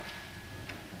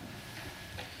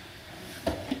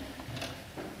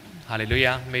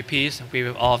Hallelujah. May peace be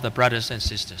with all of the brothers and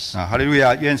sisters. 哈利路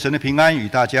亚！愿神的平安与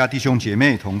大家弟兄姐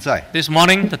妹同在。This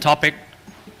morning, the topic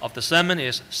of the sermon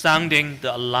is sounding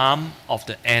the alarm of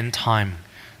the end time.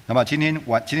 那么今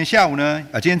天下午呢，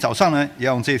今天早上呢，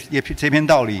要用这篇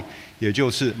道理，也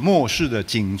就是末世的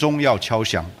警钟要敲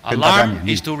响，跟大家勉 Alarm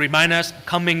励 is。to remind us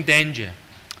coming danger.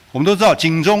 我们都知道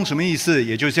警钟什么意思，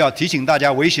也就是要提醒大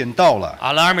家危险到了。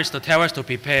Alarm is to tell us to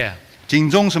prepare. 警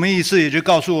钟什么意思，也就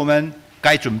告诉我们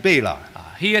该准备了。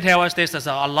Here tell us this as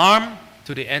an alarm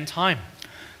to the end time.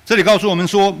 这里告诉我们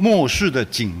说末世的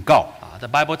警告。The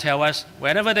Bible tells us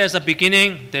whenever there's a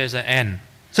beginning, there's an end.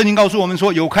 圣经告诉我们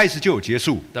说，有开始就有结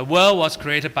束。The world was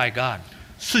created by God.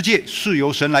 世界是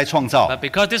由神来创造， But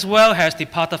because this world has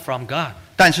departed from God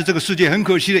但是这个世界很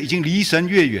可惜的已经离神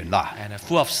越远了， and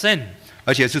full of sin,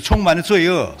 而且是充满了罪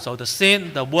恶。 so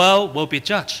the world will be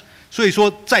judged. 所以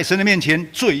说，在神的面前，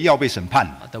罪要被审判，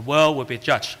 The world will be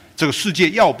judged. 这个世界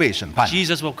要被审判。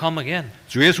 Jesus will come again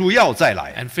主耶稣要再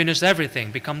来， and finish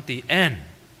everything, become the end.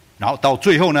 然后到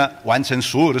最后呢，完成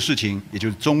所有的事情，也就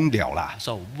是终了啦。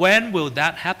 So when will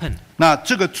that happen? 那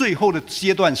这个最后的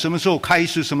阶段什么时候开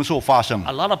始？什么时候发生？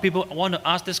 A lot of people want to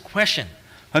ask this question.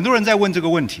 很多人在问这个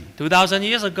问题。 2,000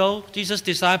 years ago, Jesus'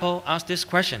 disciple asked this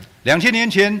question. 2000年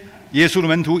前，耶稣的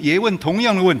门徒也问同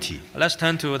样的问题。 Let's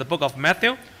turn to the book of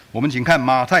Matthew, 我们请看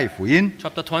马太福音，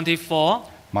 chapter 24,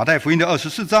 马太福音的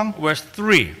24章 verse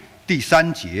 3. 第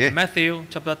3节。 Matthew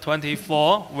chapter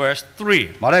 24, verse 3.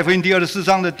 马太福音第24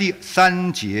章的第3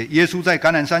节，耶稣在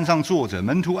橄榄山上坐着，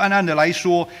门徒暗暗的来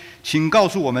说：“请告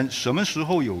诉我们，什么时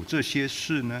候有这些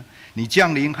事呢？你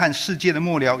降临和世界的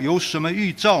末了有什么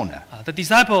预兆呢？” The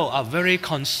disciples are very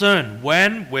concerned.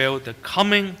 When will the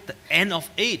end of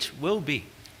age will be?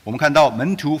 我们看到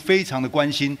门徒非常的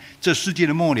关心这世界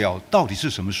的末了到底是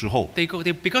什么时候，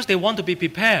 Because they want to be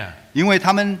prepared. 因为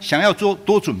他们想要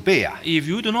多准备啊。 If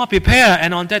you do not prepare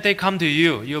and on that day come to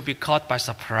you, you'll be caught by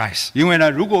surprise. 因为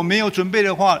呢，如果没有准备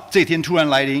的话，这天突然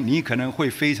来临，你可能会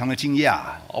非常的惊讶。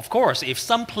 Of course, if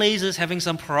some places having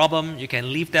some problem, you can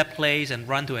leave that place and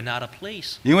run to another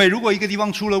place. 因为如果一个地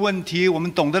方出了问题，我们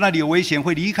懂得那里有危险，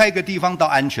会离开一个地方到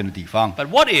安全的地方。 But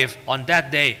what if on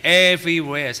that day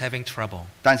everywhere is having trouble?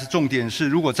 但是重点是，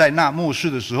如果在那末世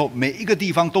的时候，每一个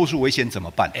地方都是危险，怎么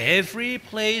办？ Every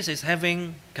place is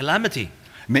having calamity.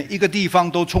 每一个地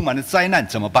方都充满了灾难，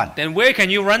怎么办？ Then where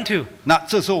can you run to? 那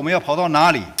这时候我们要跑到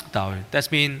哪里？ That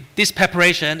means this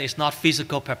preparation is not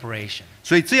physical preparation.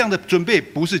 所以这样的准备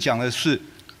不是讲的是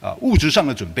物质上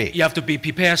的准备， You have to be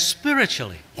prepared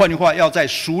spiritually. 换句话，要在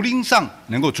属灵上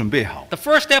能够准备好。 The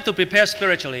first step to prepare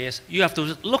spiritually is you have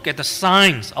to look at the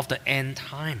signs of the end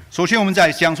time. 首先，我们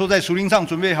在讲说在属灵上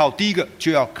准备好，第一个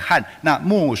就要看那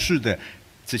末世的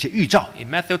这些预兆。 In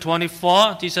Matthew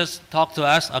 24, Jesus talked to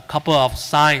us a couple of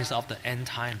signs of the end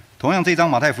time. 同样，这章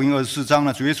马太福音24章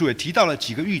呢，主耶稣也提到了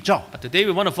几个预兆。 But today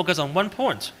we want to focus on one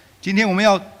point. 今天我们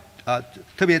要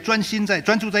特别专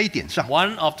注在一点上。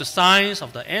 One of the signs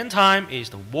of the end time is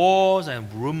the wars and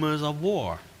rumors of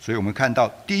war. 所以我们看到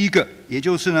第一个，也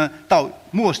就是呢，到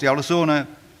末了的时候呢，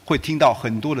会听到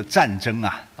很多的战争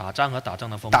啊，打仗和打仗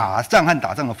的风声。打仗和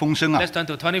打仗的风声啊。 Let's turn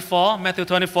to Matthew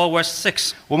 24, verse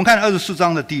 6. 我们看24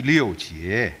章的第6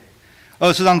节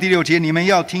，24章第6节，你们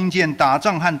要听见打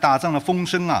仗和打仗的风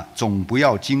声啊，总不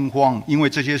要惊慌，因为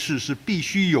这些事是必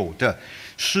须有的，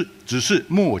只是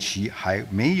末期还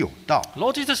没有到。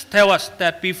 Lord Jesus tells us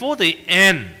that before the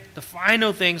end, the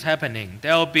final things happening,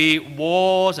 there will be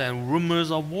wars and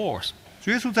rumors of wars.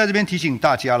 主耶稣在这边提醒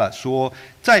大家了，说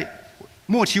在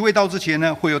末期未到之前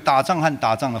呢，会有打仗和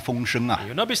打仗的风声啊。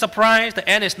 You'll not be surprised, the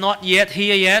end is not yet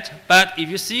here yet, but if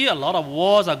you see a lot of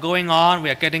wars are going on, we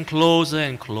are getting closer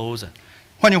and closer.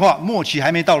 换句话，末期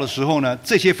还没到的时候呢，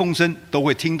这些风声都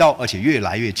会听到，而且越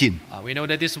来越近。We know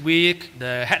that this week,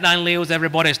 the headline news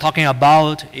everybody is talking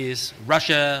about is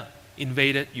Russia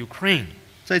invaded Ukraine.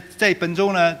 在本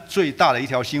周呢，最大的一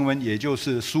条新闻，也就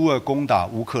是苏俄攻打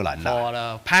乌克兰了。 For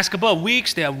the past couple of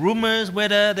weeks, there are rumors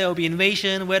whether there will be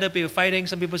invasion, whether there will be fighting.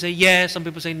 Some people say yes, some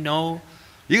people say no.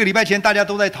 一个礼拜前，大家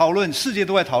都在讨论，世界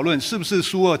都在讨论，是不是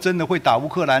苏俄真的会打乌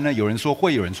克兰呢？有人说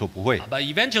会，有人说不会。 But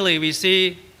eventually, we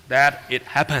see that it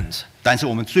happens. 但是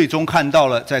我们最终看到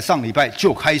了，在上礼拜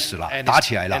就开始了，打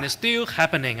起来了。 And it's still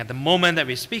happening at the moment that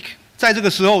we speak. 在这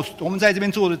个时候，我们在这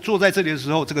边坐在这里的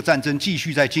时候，这个战争继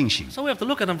续在进行。 So we have to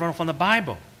look at them from the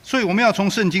Bible. 所以我们要从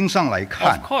圣经上来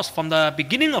看。 Of course, from the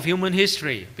beginning of human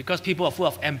history, because people are full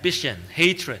of ambition,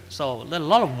 hatred, so there are a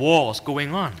lot of wars going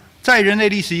on. 在人类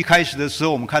历史一开始的时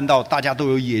候，我们看到大家都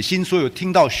有野心，所以有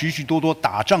听到许许多多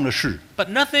打仗的事。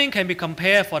 But nothing can be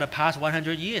compared for the past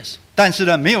 100 years. 但是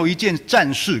呢，没有一件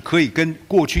战事可以跟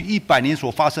过去100年所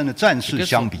发生的战事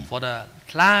相比。 For the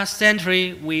Last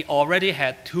century, we already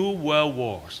had 2 world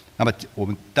wars. 那么我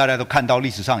们大家都看到历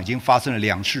史上已经发生了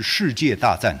2次世界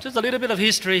大战。Just a little bit of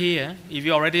history here. If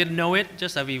you already know it,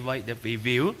 just a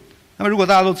review. 那么如果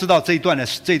大家都知道这一段的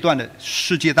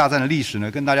世界大战的历史呢，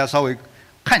跟大家稍微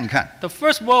看一看。The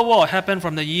First World War happened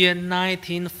from the year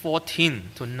 1914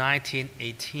 to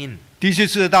 1918. 第一次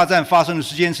世界大战发生的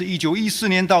时间是1914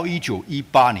年到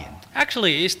1918年。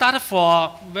Actually, it started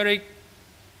for very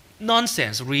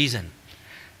nonsense reason.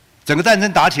 整个战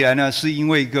争打起来呢，是因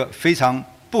为一个非常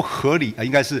不合理，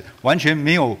应该是完全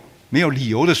没有理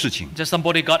由的事情。Just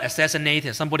somebody got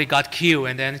assassinated, somebody got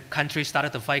killed, and then countries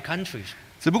started to fight countries.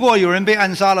 只不过有人被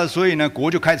暗杀了，所以呢，国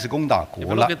就开始攻打 If 国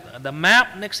you 了 look。at the map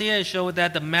next year, it showed that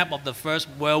the map of the First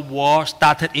World War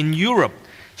started in Europe.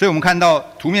 所以我们看到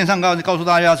图面上告诉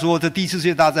大家说，这第一次世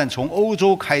界大战从欧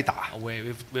洲开打。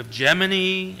With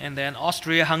Germany and then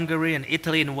Austria, Hungary, and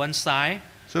Italy on one side.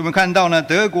 所以我们看到呢，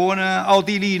德国呢、奥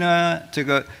地利呢、这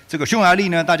个匈牙利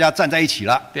呢，大家站在一起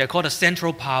了。They are called the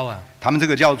central power. 他们这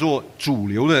个叫做主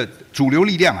流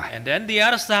力量啊。And then the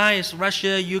other side is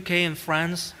Russia, UK, and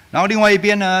France. 然后另外一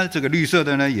边呢，这个绿色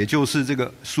的呢，也就是这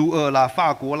个苏俄啦、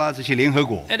法国啦这些联合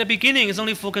国。At the beginning, it's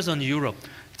only focused on Europe.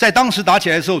 在当时打起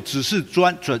来的时候，只是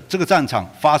这个战场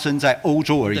发生在欧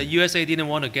洲而 The 已。 USA didn't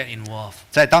want to get involved.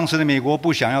 在当时的美国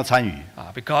不想要参与，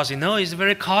 Because it's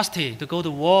very costly to go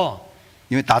to war.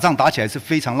 因为打仗打起来是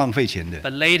非常浪费钱的。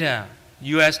 But later,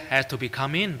 US has to become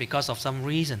in because of some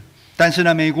reason. 但是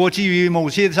呢，美国基于某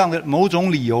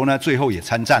种理由呢，最后也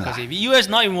参战了 Because。if US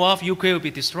not involved, UK will be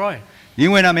destroyed.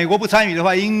 因为呢，美国不参与的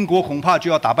话，英国恐怕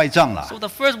就要打败仗了。 So the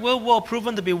First World War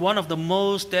proven to be one of the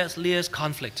most deadliest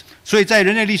conflict. 所以在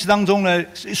人类历史当中呢，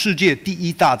世界第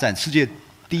一场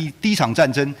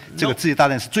战争，这个世界大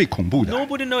战是最恐怖的。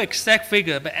 Nobody know exact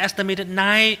figure, but estimated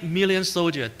 9 million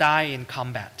soldiers die in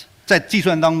combat. 在计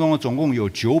算当中呢，总共有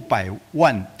900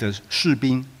万的士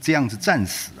兵这样子战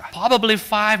死啊。 Probably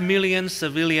 5 million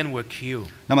civilians were killed.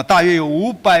 那么大约有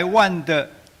500万的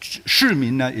市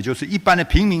民呢，也就是一般的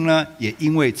平民呢，也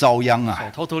因为遭殃啊。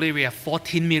 So totally we have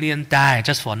 14 million die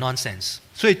just for nonsense.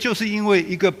 所以就是因为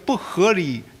一个不合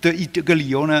理的一个理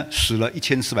由呢，死了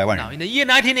1400万人。 Now in the year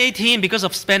 1918, because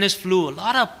of Spanish flu, a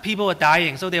lot of people were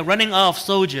dying. So they're running out of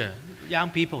soldiers, young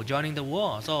people joining the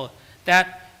war. So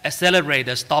that accelerated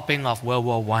the stopping of World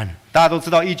War I. 大家都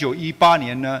知道，1918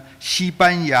年呢，西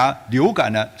班牙流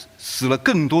感呢死了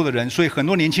更多的人，所以很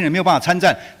多年轻人没有办法参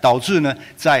战，导致呢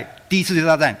在第一次世界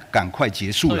大战赶快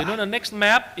结束 So 了。 the next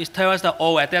map is tells us that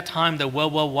at that time the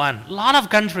World War I, a lot of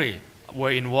countries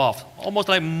were involved. Almost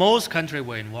like most countries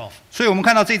were involved. 所以我们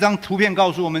看到这张图片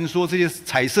告诉我们说，这些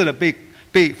彩色的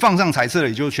被放上彩色的，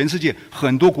也就是全世界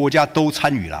很多国家都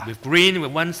参与了。 With green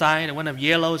with one side and one of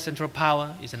yellow central power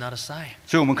is another side.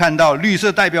 所以我们看到绿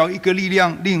色代表一个力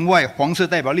量，另外黄色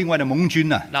代表另外的盟军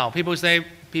呢。 Now people say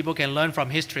people can learn from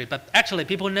history, but actually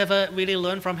people never really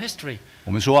learn from history.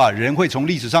 我们说啊，人会从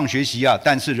历史上学习啊，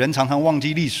但是人常常忘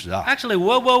记历史啊。 Actually,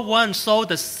 World War I sowed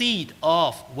the seed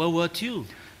of World War II.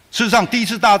 事实上，第一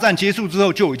次大战结束之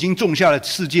后，就已经种下了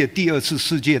世界第二次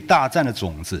世界大战的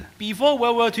种子。 Before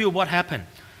World War II, what happened?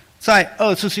 在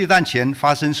2次世界大战前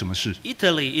发生什么事？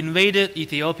 Italy invaded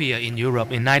Ethiopia in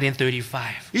Europe in 1935.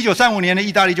 1935年呢，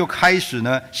意大利就开始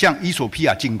呢向伊索比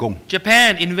亚进攻。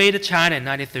 Japan invaded China in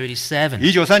 1937.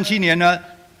 1937年呢，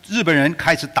日本人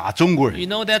开始打中国人。 You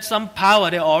know that some power,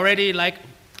 they're already like,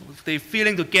 they're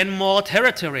feeling to gain more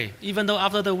territory. Even though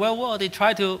after the World War, they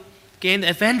try to gain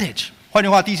advantage. 换句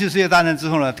话，第一次世界大战之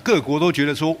后呢，各国都觉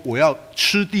得说，我要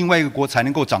吃另外一个国才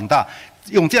能够长大，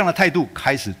用这样的态度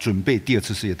开始准备第2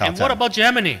次世界大 And what 战。 about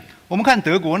Germany? 我们看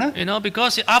德国呢， You know,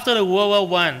 because after the World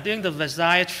War I, during the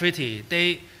Versailles Treaty,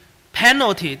 they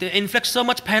inflict so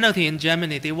much penalty in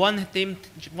Germany. They want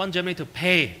Germany to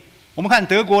pay. 我们看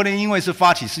德国呢，因为是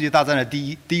发起世界大战的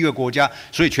第一个国家，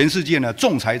所以全世界呢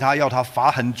仲裁他，要他罚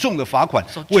很重的罚款，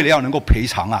为了要能够赔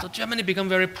偿啊。 So Germany become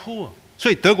very poor.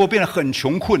 所以德国变得很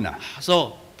穷困啊。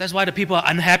 So that's why the people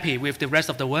are unhappy with the rest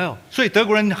of the world. 所以德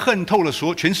国人恨透了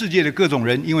全世界的各种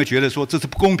人，因为觉得说这是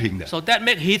不公平的。 So that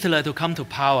made Hitler to come to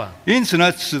power. 因此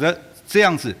呢，使得这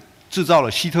样子制造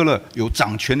了希特勒有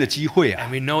掌权的机会啊。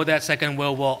 And we know that Second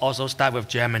World War also started with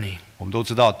Germany. 我们都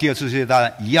知道，第2次世界大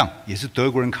战一样，也是德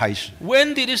国人开始。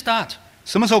 When did it start?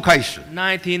 什么时候开始？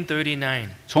 1939.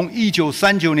 从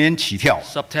1939年起跳，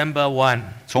 September 1.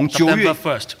 从9月 September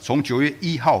 1st. 从9月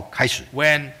1号开始。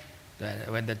When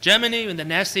the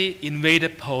Nazi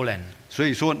invaded Poland. 所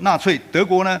以说，纳粹德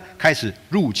国呢开始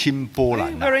入侵波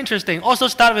兰了。 Very interesting. Also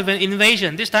start with an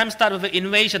invasion. This time start with an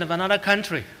invasion of another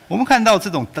country. 我们看到这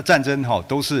种战争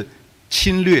都是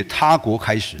侵略他国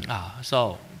开始。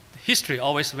 So history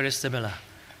always very similar.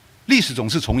 历史总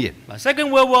是重演。But Second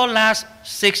World War lasts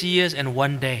 6 years and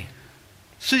 1 day.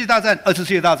 世界大战，二次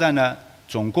世界大战呢，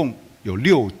总共有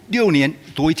六年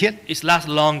多一天 It lasts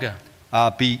longer.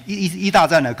 比一大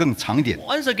战呢更长一点。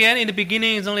 Once again, in the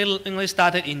beginning, it's only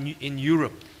started in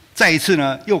Europe. 再一次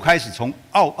呢，又开始从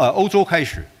欧洲开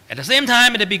始。 At the same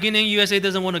time, at the beginning, USA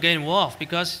doesn't want to get involved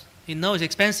because it knows it's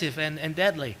expensive and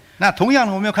deadly. 那同样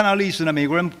呢，我们要看到历史呢，美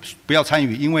国人不要参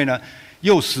与，因为呢，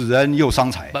又死人又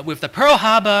伤财。 But with the Pearl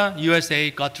Harbor,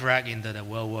 USA got dragged into the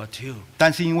World War II.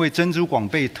 但是因为珍珠港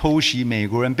被偷袭，美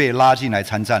国人被拉进来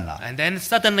参战了， And then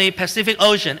suddenly, Pacific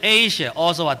Ocean, Asia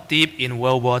also are deep in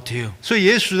World War II. 所以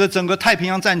也使得整个太平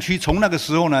洋战区从那个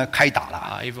时候呢开打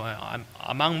了。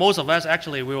Among most of us,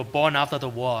 actually, we were born after the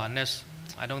war. Unless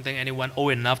I don't think anyone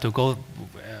old enough to go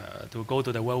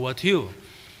to the World War II.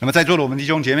 那么在座的我们弟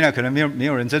兄姐妹呢，可能没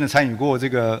有人真的参与过这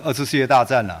个二次世界大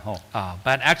战了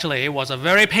But actually, it was a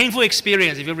very painful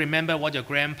experience. If you remember what your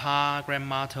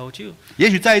grandma told you. 也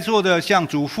许在座的像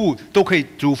祖父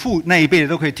那一辈的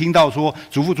都可以听到说，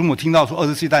祖父祖母听到说，二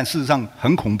次世界大战事实上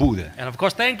很恐怖的。 And of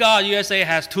course, thank God, USA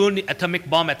has 2 atomic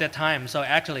bombs at that time. So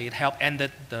actually, it helped end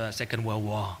the Second World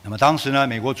War. 那么当时呢，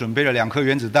美国准备了2颗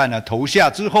原子弹呢，投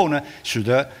下之后呢，使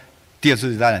得第二次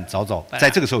世界大战早在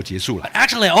这个时候结束了。 But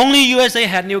actually, only USA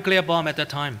had nuclear bomb at that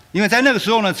time. 因为在那个时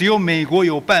候呢，只有美国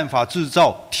有办法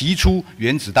提出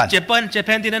原子弹。 Japan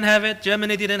didn't have it.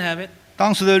 Germany didn't have it.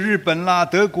 当时的日本啦、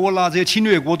德国啦这些侵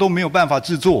略国都没有办法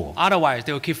制作。 Otherwise,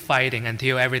 they would keep fighting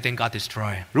until everything got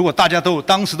destroyed. 如果大家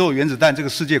当时都有原子弹，这个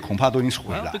世界恐怕都已经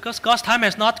毁 Well, 了。 because God's time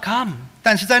has not come.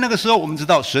 但是在那个时候，我们知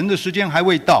道神的时间还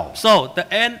未到。 So the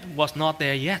end was not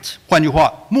there yet. 换句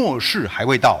话，末世还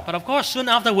未到。 But of course, soon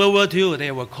after World War II,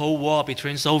 there was Cold War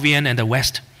between Soviet and the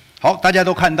West. 好，大家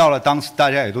都看到了，当时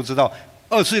大家也都知道，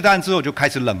二次世界大战之后就开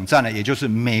始冷战了，也就是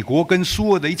美国跟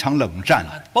苏俄的一场冷战。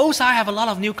 Both sides have a lot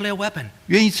of nuclear weapons,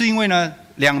 原因是因为呢，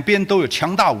两边都有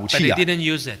强大武 but 器 they 啊， didn't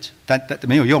use it. 但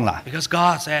没有用啦。 Because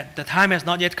God said the time has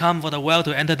not yet come for the world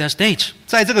to enter that stage.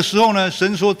 在这个时候呢，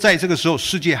神说，在这个时候，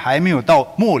世界还没有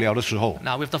到末了的时候。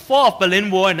 Now, with the fall of Berlin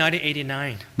Wall in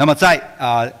 1989, 那么在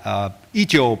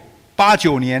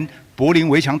1989年柏林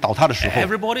围墙倒塌的时候，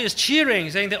 everybody is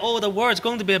cheering, saying that, oh, the world is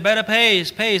going to be a better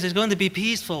place. It's going to be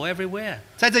peaceful everywhere.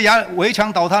 在这围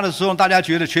墙倒塌的时候，大家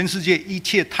觉得全世界一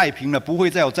切太平了，不会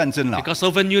再有战争了。 Because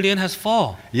Soviet Union has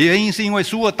fallen. 原因是因为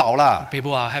苏俄倒了，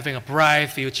 People are having a bright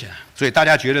future. 所以大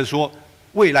家觉得说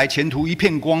未来前途一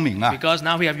片光明啊。 Because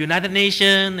now we have United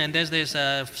Nations and there's this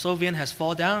Soviet has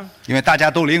fallen down. 因为大家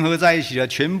都联合在一起了，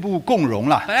全部共荣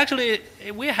了。 But actually,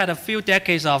 we had a few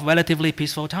decades of relatively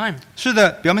peaceful time. 是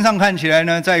的，表面上看起来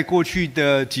呢，在过去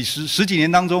的十几年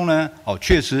当中呢，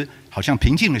确实好像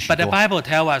平静了许 But the 多。 Bible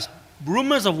tells us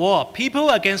rumors of war, people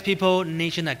against people,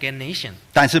 nation against nation.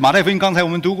 但是马太福音刚才我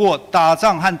们读过，打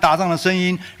仗和打仗的声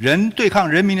音，人对抗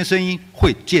人民的声音，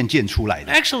会渐渐出来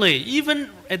的。 Actually, even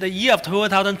at the year of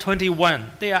 2021,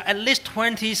 there are at least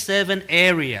 27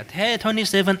 areas,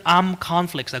 27 armed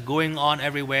conflicts are going on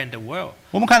everywhere in the world.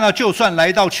 我们看到，就算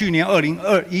来到去年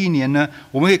2021年呢，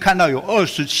我们可以看到有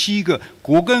27个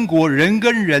国跟国、人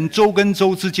跟人、州跟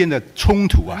州之间的冲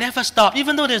突啊。 Never stop,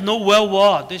 even though there's no world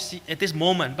war at this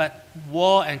moment, but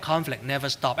war and conflict never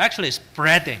stop. Actually, it's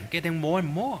spreading, getting more and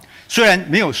more. 虽然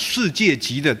没有世界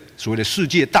级的所谓的世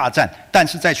界大战，但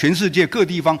是在全世界各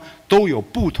地方都有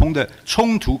不同的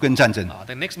冲突跟战争。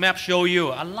 The next map show you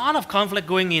a lot of conflict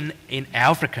going in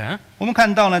Africa. 我们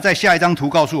看到呢，在下一张图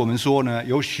告诉我们说呢，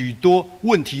有许多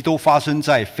问题都发生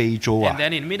在非洲啊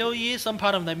And，then in Middle East, some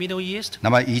part of the Middle East, 那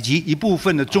么以及一部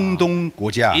分的中东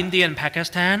国家， India and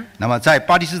Pakistan, 那么在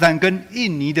巴基斯坦跟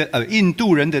印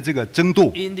度人的这个争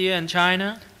斗， India and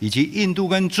China. 以及印度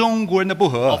跟中国人的不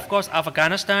和 Of course,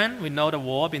 Afghanistan, we know the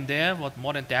war been there for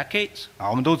more than decades. 啊，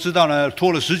我们都知道呢，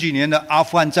拖了10几年的阿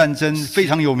富汗战争非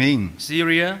常有名，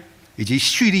 Syria, 以及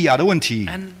叙利亚的问题，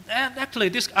 and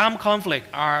actually these armed conflicts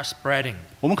are spreading.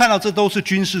 我们看到这都是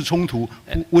军事冲突，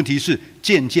问题是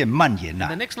渐渐蔓延了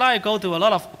The。next slide go to a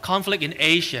lot of conflict in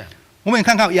Asia, 我们也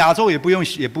看看亚洲也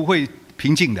不会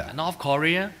平静的。 North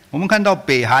Korea, 我们看到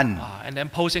北韩， and then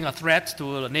posing a threat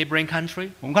to a neighboring country.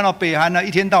 我们看到北韩呢一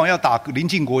天到晚要打邻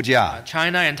近国家。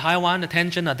 China and Taiwan, the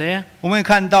tension are there. 我们也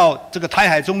看到这个台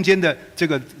海中间的这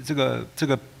个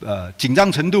紧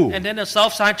张程度。 And then the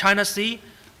South Side China Sea.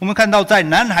 我们看到在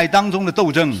南海当中的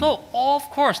斗争。 So of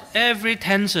course, every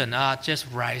tension are just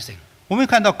rising. 我们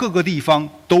看到各个地方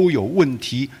都有问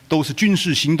题，都是军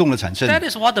事行动的产生。 That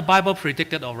is what the Bible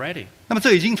predicted already. 那么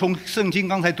这已经从圣经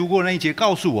刚才读过的那一节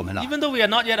告诉我们了。 Even though we are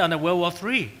not yet on the World War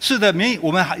III, 是的，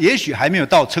我们也许还没有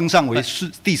到称上为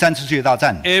第3次世界大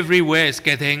战。 everywhere is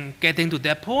getting to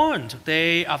that point.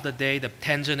 Day after day, the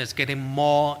tension is getting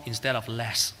more instead of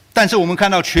less. 但是我们看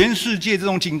到全世界这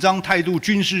种紧张态度、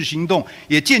军事行动，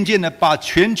也渐渐的把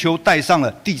全球带上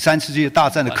了第三世界大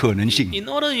战的可能性。In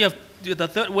order you have the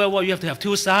Third World War, you have to have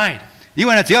two sides. 因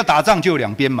为呢，只要打仗就有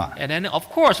两边嘛。And then, of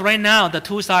course, right now the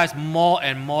two sides more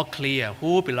and more clear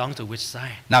who belongs to which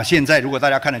side. 那现在如果大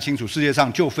家看得清楚，世界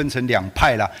上就分成两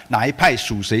派了，哪一派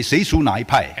属谁，谁属哪一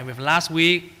派。And with last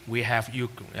week, we have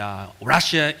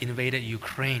Russia invaded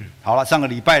Ukraine. 好了，上个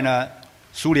礼拜呢，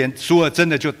苏俄真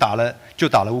的就打了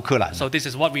乌克兰。 So this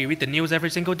is what we read the news every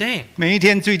single day. 每一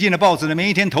天最近的报纸呢，每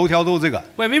一天头条都是这个。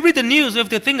 When we read the news, we have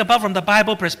to think about from the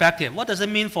Bible perspective. What does it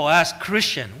mean for us,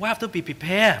 Christian? We have to be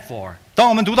prepared for. 当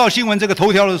我们读到新闻这个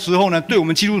头条的时候呢，对我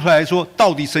们基督徒来说，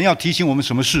到底神要提醒我们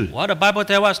什么事？ What the Bible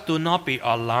tells us, do not be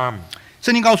alarmed.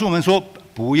 圣经告诉我们说，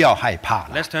不要害怕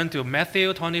了。 Let's turn to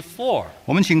Matthew 24.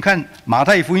 我们请看马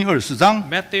太福音24章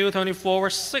Matthew 24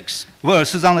 verse 6.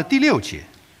 ，24章的第6节。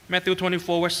 Matthew 24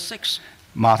 verse 6.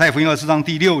 马太福音24章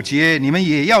第6节，你们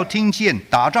也要听见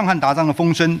打仗和打仗的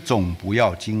风声，总不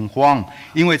要惊慌，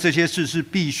因为这些事是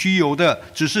必须有的，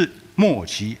只是末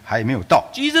期还没有到。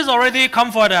 Jesus already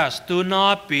comforted us. Do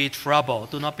not be troubled.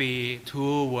 Do not be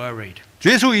too worried.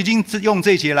 耶稣已经用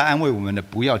这节来安慰我们了，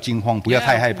不要惊慌，不要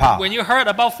太害怕。 When you heard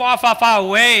about far, far, far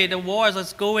away, the war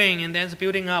is going and then it's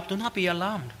building up. Do not be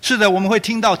alarmed. 是的，我们会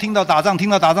听到打仗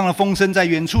的风声在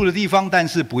远处的地方，但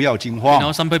是不要惊 You 慌。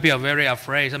 know, some people are very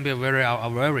afraid. Some people are very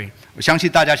worried. 我相信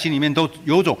大家心里面都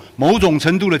有某种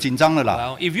程度的紧张了啦。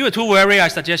 Well, if you are too worried, I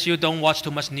suggest you don't watch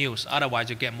too much news. Otherwise,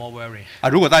 you get more worried.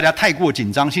 如果大家太过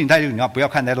紧张，心里太紧张，不要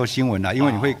看太多新闻了，因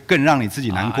为你会更让你自己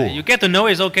难过。 You get to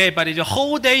know it's okay, but if the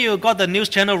whole day you got the news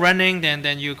channel running,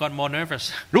 then you got more nervous.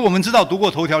 如果我们知道读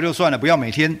过头条就算了，不要每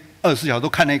天24小时都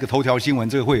看那个头条新闻，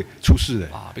这个会出事的。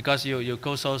Because you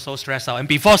go so stressed out. And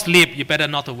before sleep, you better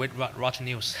not to watch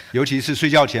news. 尤其是睡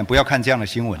觉前，不要看这样的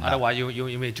新闻了。 Otherwise, you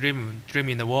may dream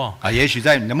in the war. 也许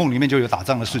在你的梦里面就有打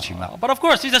仗的事情了。 But of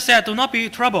course, Jesus said, do not be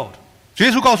troubled. 耶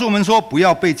稣告诉我们说，不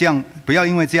要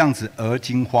因为这样子而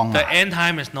惊慌 The 啊。 end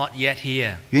time is not yet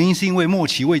here. 原因是因为末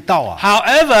期未到啊。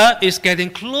 However, it's getting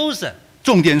closer.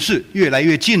 重点是越来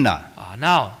越近了。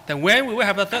 Now, then when we will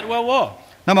have the Third World War?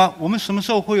 那么我们什么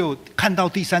时候会有看到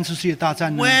第三次世界大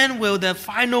战呢？ When will the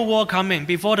final war coming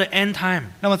before the end time?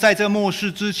 那么在这末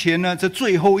世之前呢，这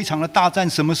最后一场的大战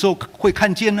什么时候会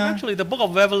看见呢？ Actually, the book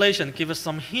of Revelation gives us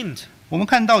some hint. 我们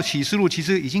看到启示录其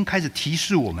实已经开始提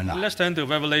示我们了。 Let's turn to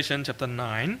Revelation chapter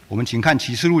 9. 我们请看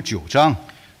启示录9章，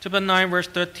 Chapter 9, verse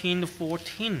 13 to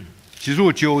 14. 启示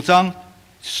录9章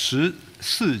13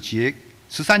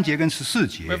节跟14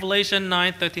节。 Revelation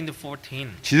 9, 13 to 14.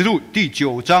 启示录第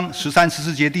9章13、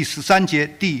14节，第13节，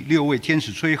第6位天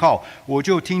使吹号，我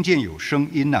就听见有声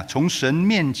音从神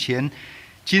面前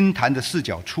金坛的4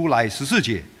角出来。14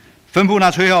节，吩咐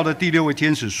那吹号的第6位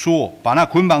天使说：“把那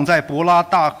捆绑在伯拉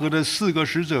大河的4个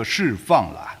使者释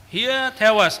放了。” Here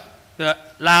tell us the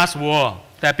last war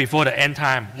that before the end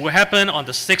time will happen on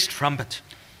the sixth trumpet.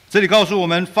 这里告诉我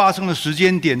们发生的时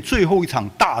间点，最后一场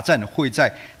大战会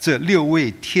在这6位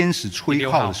天使吹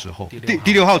号的时候，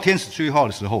第6号天使吹号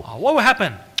的时候， What will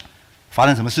happen? 发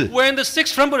生什么事？ When the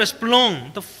sixth trumpet is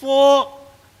blown, the 4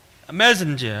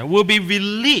 messenger will be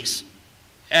released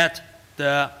at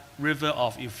the river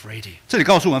of Euphrates. 这里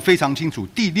告诉我们非常清楚，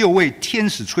第6位天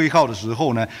使吹号的时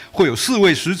候呢，会有4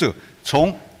位使者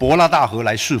从伯拉大河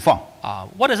来释放。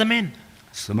What does it mean?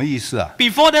 什么意思啊？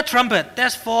 Before that trumpet,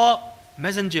 that's 4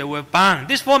 messenger were bound.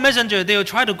 These 4 messenger, they will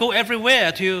try to go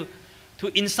everywhere to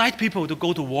incite people to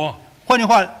go to war. 换句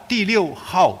话，第6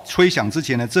号吹响之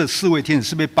前呢，这4位天使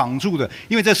是被绑住的，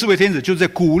因为这4位天使就是在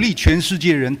鼓励全世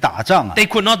界的人打仗啊。 They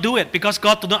could not do it because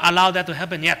God did not allow that to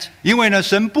happen yet. 因为呢，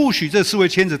神不许这4位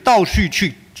天使到处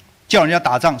去叫人家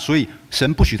打仗，所以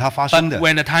神不许它发生 But 的。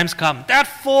 when the times come, that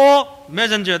 4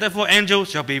 messenger, that 4 angels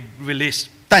shall be released.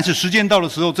 但是时间到的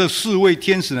时候，这4位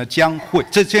天使呢，将会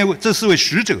这4位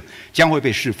使者将会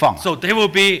被释放。 So they will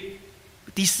be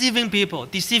deceiving people,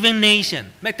 deceiving nation,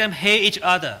 make them hate each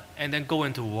other, and then go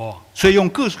into war. 所以用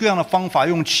各式各样的方法，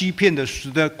用欺骗的，使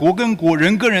得国跟国、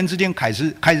人跟人之间开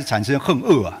始产生恨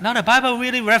恶啊。 Now the Bible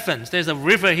really reference, there's a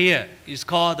river here. It's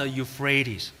called the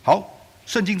Euphrates. 好，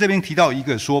圣经这边提到一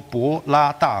个说伯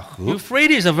拉大河。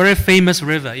 Euphrates is a very famous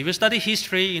river. If you study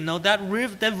history, you know that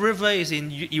river is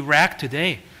in Iraq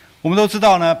today. 我们都知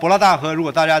道呢，伯拉大河，如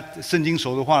果大家圣经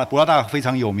熟的话，伯拉大河非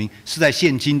常有名，是在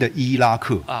现今的伊拉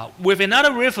克。With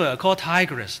another river called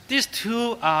Tigris. These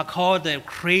two are called the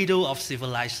cradle of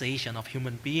civilization of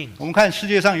human beings. 我们看世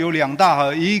界上有2大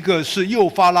河，一个是幼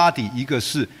发拉底，一个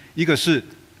是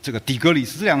这个底格里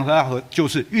斯，这2个大河就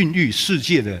是孕育世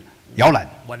界的摇篮。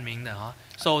文明的啊。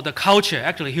So the culture,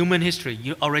 actually human history,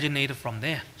 originated from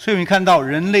there. 所以你看到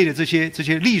人类的这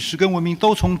些历史跟文明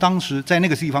都从当时在那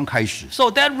个地方开始。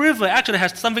So that river actually has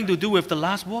something to do with the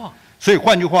last war. 所以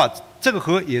换句话，这个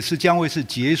河也是将会是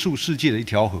结束世界的一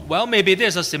条河。Well, maybe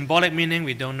there's a symbolic meaning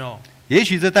we don't know. 也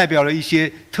许这代表了一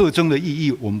些特征的意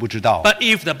义，我们不知道。But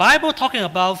if the Bible talking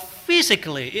about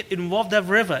physically, it involved that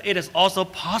river, it is also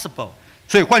possible.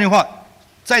 所以换句话，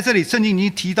在这里圣经已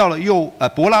经提到了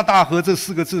伯拉大河这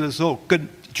4个字的时候，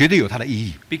绝对有它的意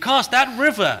义。Because that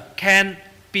river can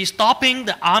be stopping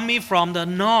the army from the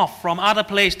north, from other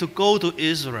place to go to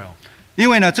Israel. 因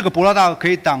为呢，这个伯拉大河可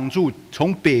以挡住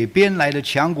从北边来的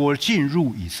强国进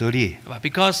入以色列。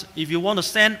Because if you want to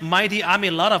send mighty army,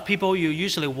 a lot of people you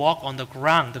usually walk on the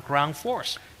ground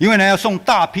force. 因为呢，要送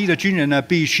大批的军人呢，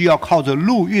必须要靠着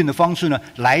陆运的方式呢，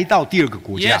来到第2个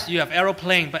国家。Yes, you have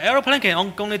aeroplane, but aeroplane can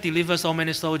only deliver so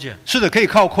many soldiers. 是的，可以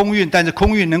靠空运，但是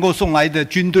空运能够送来的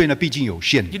军队呢，毕竟有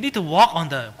限。You need to walk on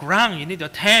the ground. You need your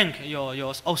tank,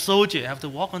 your soldier have to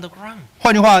walk on the ground.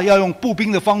 换句话，要用步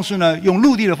兵的方式呢，用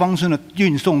陆地的方式呢，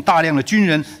运送大量的军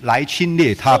人来侵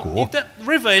略他国。 So if that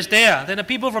river is there, then the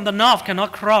people from the north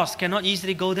cannot cross, cannot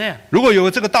easily go there. 如果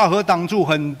有这个大河挡住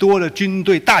很多的军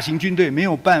队，大型军队没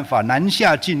有办法南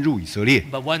下进入以色列。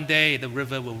 But one day the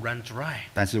river will run dry.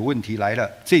 但是问题来了，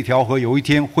这条河有一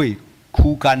天会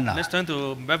枯干了。 Let's turn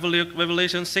to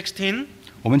Revelation 16.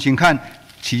 我们请看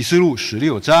启示录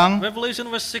16章 Revelation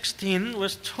verse 16,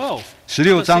 verse 12.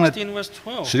 ，16章的16 verse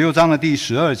 12. 16章的第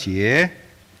12节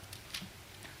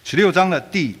，16章的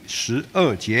第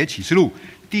12节，启示录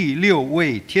第6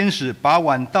位天使把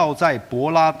碗倒在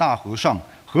伯拉大河上，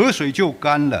河水就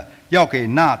干了，要给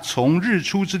那从日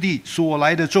出之地所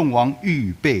来的众王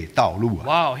预备道路啊。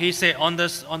 Wow, he said on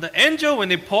the angel when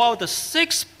they pour out the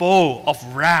 6th bowl of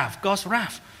wrath, God's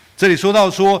wrath. 这里说到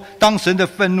说，当神的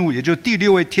愤怒，也就是第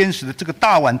6位天使的这个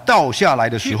大碗倒下来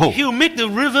的时候， He will make the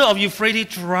river of Euphrates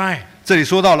dry. 这里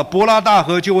说到了伯拉大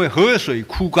河就会河水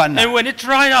枯干了。 And when it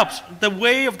dried up, the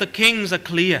way of the kings are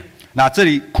clear. 那这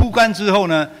里枯干之后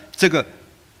呢，这个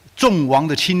众王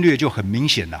的侵略就很明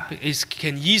显了。 It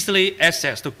can easily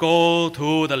access to go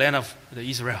to the land of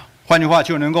Israel. 换句话，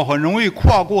就能够很容易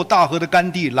跨过大河的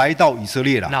干地，来到以色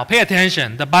列了。 Now pay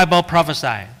attention. The Bible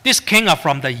prophesied this king are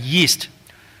from the east.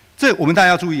 这我们大家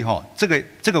要注意哈，这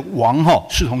个王哈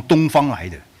是从东方来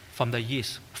的， From the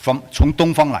east. 从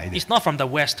东方来的， It's not from the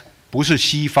west. 不是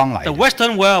西方来 The 的。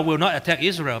 Western world will not attack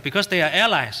Israel because they are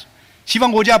allies. 西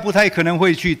方国家不太可能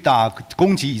会去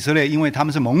攻击以色列，因为他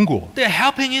们是盟国。 They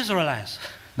are helping Israelites.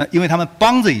 那因为他们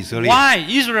帮着以色列。 Why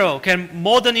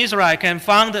modern Israel can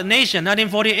found a nation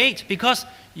 1948? Because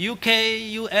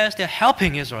UK, US, they're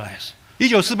helping Israelites.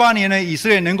 1948年呢，以色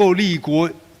列能够立国，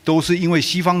都是因为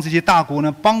西方这些大国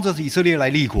呢帮着以色列来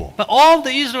立国。 But all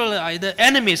the Israelites, the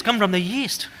enemies come from the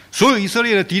east. 所有以色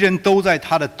列的敌人都在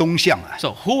他的东向啊。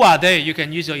 So who are they? You can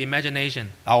use your imagination.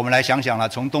 啊，我们来想想了，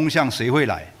从东向谁会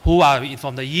来？ Who are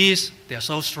from the east? They're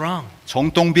so strong.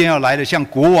 从东边要来的像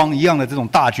国王一样的这种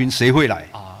大军，谁会来？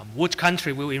 Which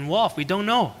country will involve? We don't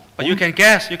know. But you can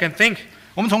guess, you can think.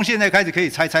 我们从现在开始可以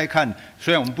猜猜看，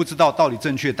虽然我们不知道到底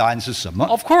正确答案是什么。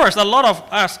 Of course, a lot of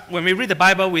us, when we read the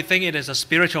Bible, we think it is a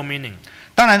spiritual meaning.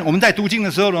 当然，我们在读经的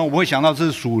时候呢，我们会想到这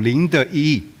是属灵的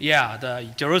意义。 Yeah, the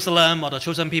Jerusalem or the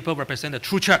chosen people represent the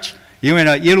true church. 因为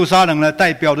呢，耶路撒冷呢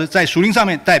代表的在属灵上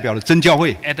面代表了真教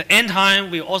会。 At the end time,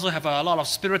 we also have a lot of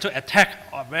spiritual attack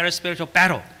or very spiritual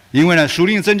battle. 因为呢，属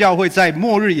灵的真教会在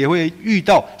末日也会遇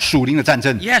到属灵的战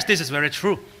争， Yes, this is very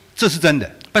true. 这是真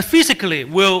的。 But physically,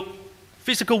 will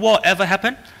physical war ever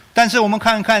happen? 但是我们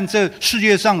看看这世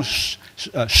界上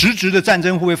实质的战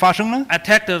争会不会发生呢？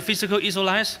 Attack the physical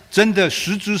Israelites? 真的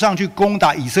实质上去攻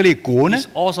打以色列国呢？ It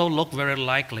also look very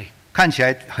likely. 看起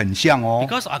来很像哦。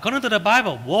 Because according to the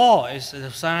Bible, war is a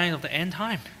sign of the end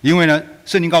time. 因为呢，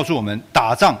圣经告诉我们，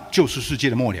打仗就是世界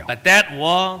的末了。 But that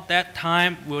war, that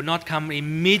time will not come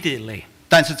immediately.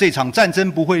 但是这场战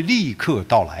争不会立刻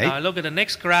到来。 Now look at the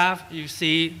next graph. You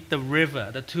see the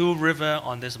river, the two rivers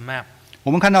on this map. 我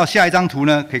们看到下一张图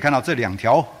呢，可以看到这2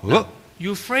条河。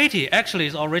 Euphrates actually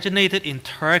is originated in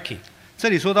Turkey. 这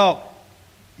里说到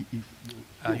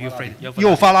Euphrates.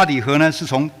 幼发拉底河呢，是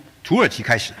从土耳其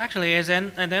开始。 Actually,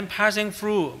 and then passing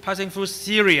through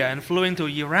Syria and flowing to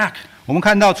Iraq. 我们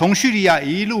看到从叙利亚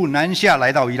一路南下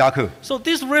来到伊拉克。 So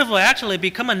this river actually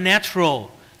become a natural,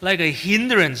 like a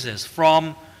hindrances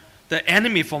from the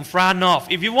enemy from far north.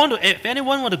 If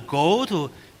anyone want to go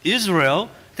to Israel,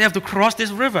 they have to cross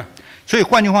this river. 所以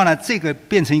换句话呢，这个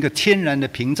变成一个天然的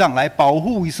屏障，来保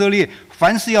护以色列。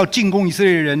凡是要进攻以色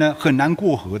列的人呢，很难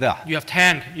过河的。You have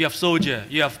tank, you have soldier,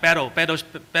 you have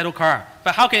battle car.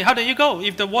 But how do you go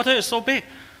if the water is so big?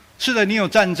 是的，你有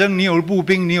战争，你有步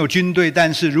兵，你有军队，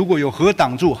但是如果有河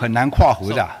挡住，很难跨河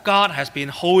So 的。 God has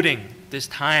been holding this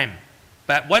time,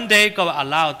 but one day God will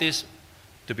allow this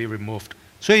to be removed.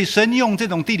 所以神用这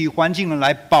种地理环境呢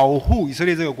来保护以色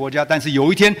列这个国家，但是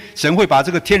有一天神会把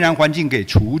这个天然环境给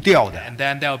除掉的。 And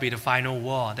then there will be the final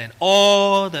war. Then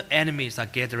all the enemies are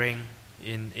gathering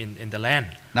in the land.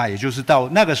 那也就是到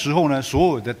那个时候呢，所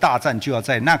有的大战就要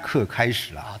在那刻开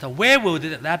始了。 So where will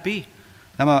that be?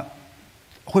 那么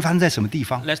会发生在什么地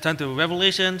方？ Let's turn to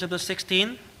Revelation chapter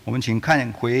 16. 我们请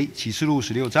看回启示录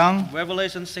16章，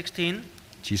 Revelation 16,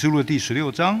 启示录的第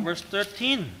16章， verse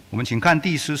 13. 我们请看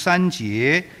第13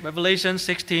节。 Revelation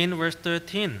 16, verse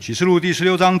 13. 启示录第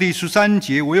16章第13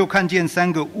节，我又看见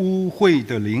3个污秽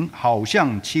的灵，好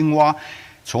像青蛙，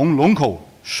从龙口、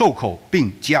兽口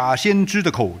并假先知的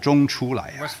口中出来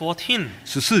啊。 Verse 14.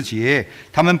 14节，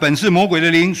他们本是魔鬼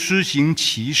的灵，施行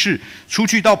奇事，出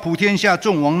去到普天下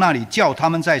众王那里，叫他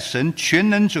们在神全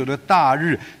能者的大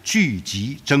日聚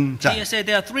集征战。 Here said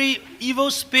there are three evil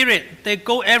spirits. They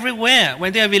go everywhere.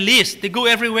 When they are released, they go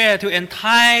everywhere to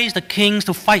entice the kings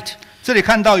to fight. 这里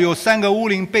看到有3个污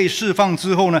灵被释放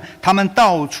之后呢，他们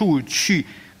到处去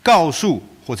告诉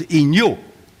或者引诱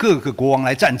各个国王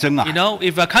来战争啊。 You know,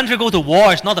 if a country go to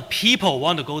war, it's not the people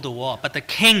want to go to war, but the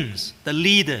kings, the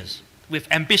leaders with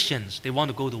ambitions, they want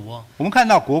to go to war. 我们看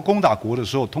到国攻打国的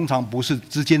时候，通常不是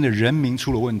之间的人民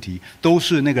出了问题，都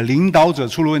是那个领导者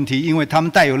出了问题，因为他们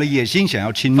带有了野心，想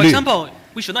要侵 For 略。 example,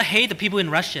 we should not hate the people in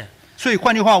Russia 所以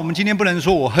换句话，我们今天不能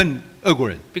说我恨俄国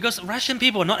人， because Russian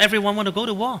people, not everyone want to go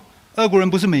to war. 俄国人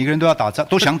不是每个人都要打仗，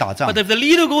都想打仗 But，if the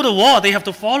leader go to war, they have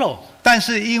to follow. 但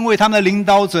是因为他们的领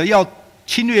导者要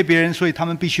侵略别人，所以他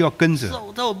们必须要跟着。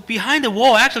 So behind the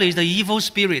war actually is the evil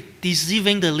spirit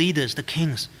deceiving the leaders, the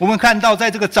kings. 我们看到，在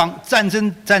这个战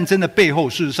争的背后，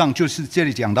事实上就是这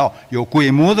里讲到有鬼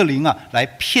魔的灵啊，来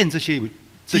骗这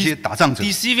些打仗者。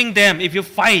 Deceiving them. If you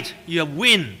fight, you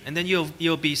win, and then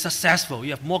you'll be successful.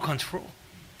 You have more control.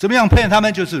 怎么样骗他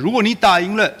们？就是如果你打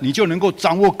赢了，你就能够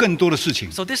掌握更多的事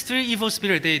情。 So these three evil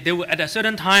spirits, they will at a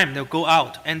certain time they'll go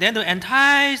out, and then to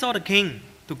entice all the king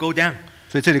to go down.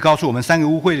 所以这里告诉我们，3个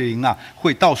污秽的灵啊，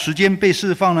会到时间被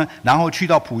释放呢，然后去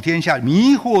到普天下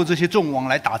迷惑这些众王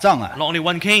来打仗啊。 Not only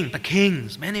one king, but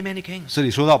kings, many kings. 这里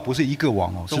说到不是一个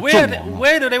王哦，是 So 众 where 王哦。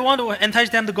 where do they want to entice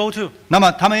them to go to? 那么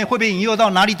他们会被引诱到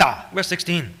哪里打？ Verse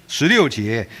 16. 16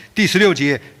节，第16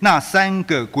节，那3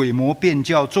个鬼魔便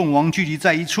叫众王聚集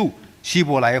在一处，希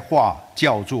伯来话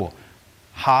叫做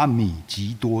哈米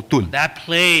吉多顿。 That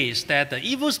place that the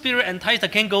evil spirit enticed the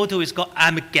king go to is called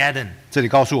Armageddon. 这里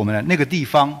告诉我们了，那个地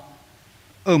方，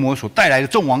恶魔所带来的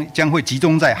众王将会集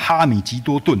中在哈米吉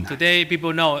多顿。 Today,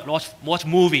 people know watch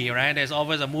movie, right? There's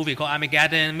always a movie called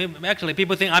Armageddon. Actually,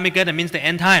 people think Armageddon means the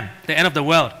end time, the end of the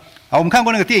world. 好，我们看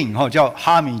过那个电影哈，叫《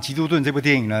哈米吉多顿》这部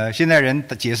电影呢，现代人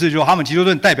的解释就是哈米吉多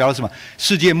顿代表了什么？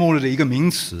世界末日的一个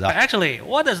名词 But 啊。 actually,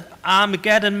 what does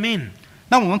Armageddon mean?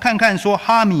 那我们看看说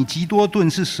哈米吉多顿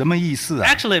是什么意思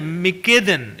啊？ Actually,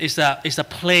 Megiddo is a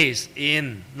place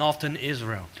in northern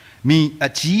Israel.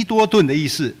 吉多顿的意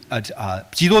思，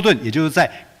吉多顿也就是在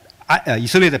以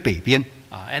色列的北边。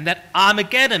 And that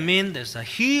Armageddon means there's a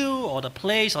hill or the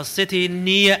place or city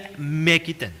near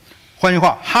Megiddo. 换句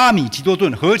话，哈米吉多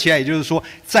顿合起来，也就是说，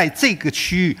在这个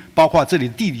区域，包括这里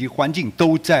的地理环境，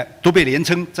都被连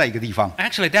称在一个地方。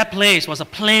 Actually, that place was a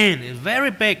plain. It's very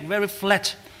big, very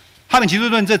flat. 哈米吉多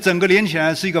顿这整个连起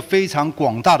来是一个非常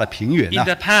广大的平原 In 啊，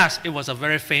 the past, it was a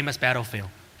very famous battlefield.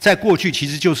 在过去其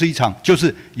实就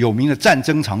是有名的战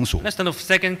争场所。 Let's turn to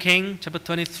 2 Kings chapter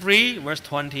 23, verse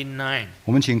 29.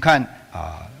 我们请看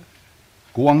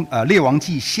列王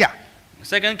记下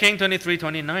2 Kings 23,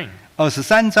 29.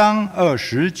 23章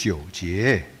29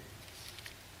节。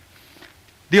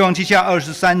列王记下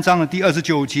23章的第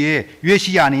29节，约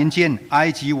西亚年间，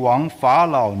埃及王法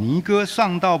老尼哥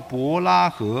上到伯拉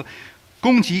河，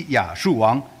攻击亚述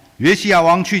王。约西亚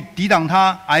王去抵挡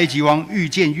他，埃及王遇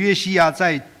见约西亚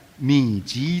在米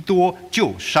吉多，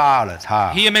就杀了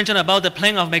他。 Here mentioned about the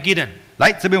plain of Megiddo.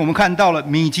 来，这边我们看到了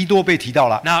米吉多被提到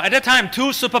了。 Now, at that time,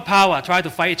 two superpowers tried to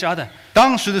fight each other.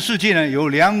 当时的世界呢，有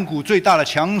2股最大的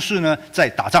强势呢在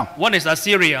打仗， One is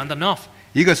Assyria on the north,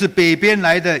 一个是北边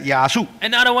来的亚述， and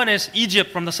the other one is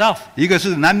Egypt from the south. 一个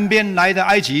是南边来的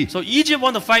埃及。 So Egypt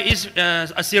want to fight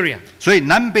Assyria. 所以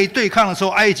南北对抗的时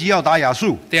候，埃及要打亚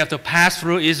述， They have to pass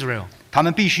through Israel. 他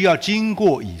们必须要经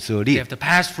过以色 They 列 have，to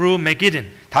pass through Megiddo.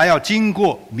 他要经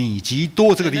过米吉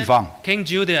多这个地方。 King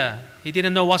Judah, he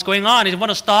didn't know what's going on. He want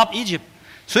to stop Egypt.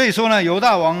 所以说呢，犹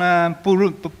大王呢不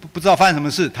知道发生什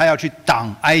么事，他要去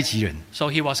挡埃及人， So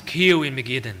he was killed in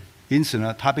Megiddo. 因此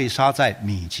呢，他被杀在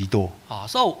米吉多。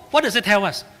 So what does it tell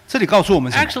us? 这里告诉我们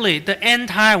什么？ Actually, the end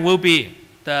time will be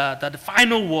the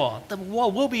final war. The war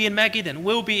will be in Megiddo,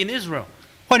 will be in Israel.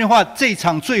 换句话，这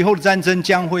场最后的战争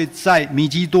将会在米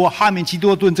基多、哈米基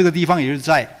多顿这个地方，也就是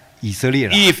在以色列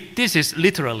了。 If this is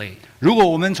literally, 如果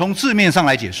我们从字面上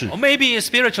来解释， or maybe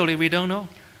spiritually, we don't know.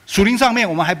 属灵上面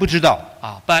我们还不知道。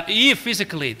 But if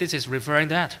physically, this is referring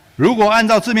that. 如果按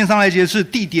照字面上来解释，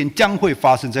地点将会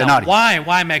发生在那 Now, 里。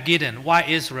 why Megiddo? Why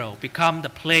Israel become the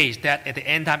place that at the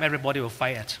end time everybody will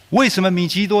fight at? 为什么米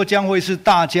基多将会是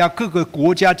大家各个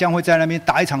国家将会在那边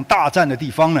打一场大战的地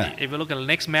方呢？ If you look at the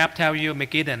next map, tell you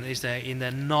Megiddo is in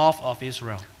the north of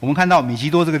Israel. 我们看到米基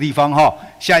多这个地方哈，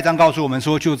下一章告诉我们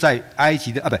说，就在埃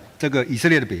及的这个以色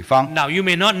列的北方。 Now you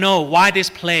may not know why this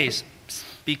place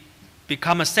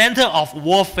become a center of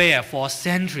warfare for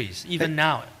centuries, even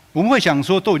now. 我们会想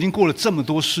说，都已经过了这么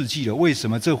多世纪了，为什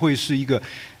么这会是一个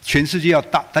全世界要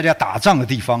大家打仗的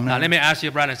地方 Now 呢？ let me ask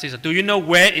you, brother and sister, do you know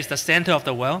where is the center of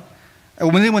the world?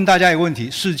 我们再问大家一个问题：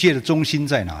世界的中心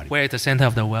在哪里？ Where is the center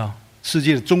of the world? 世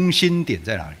界的中心点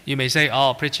在哪里？ You may say,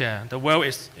 oh, preacher, the world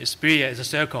is sphere, is a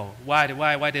circle. Why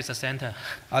there's a center?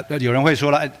 有人会说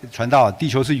了，传道，地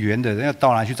球是圆的，要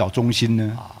到哪去找中心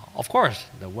呢？ Of course,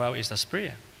 the world is a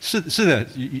sphere. 是的，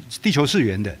地球是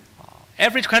圆的。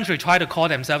 Every country try to call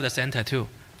themselves the center too.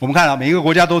 我们看到每一个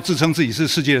国家都自称自己是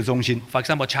世界的中心， For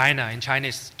example, China, in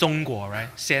Chinese, 中国, right?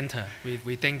 Center.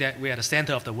 We think that we are the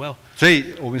center of the world. 所以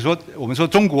我们说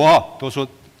中国都说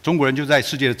中国人就在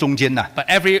世界的中间呐。 But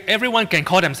everyone can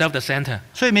call themselves the center.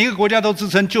 所以每一个国家都自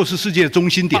称就是世界的中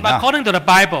心点 But 啊。 according to the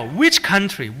Bible, which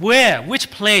country, where, which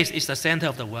place is the center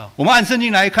of the world? 我们按圣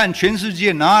经来看，全世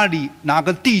界哪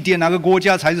个地点、哪个国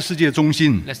家才是世界的中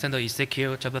心？ Let's turn to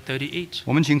Ezekiel chapter 38.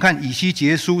 我们请看以西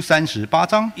结书38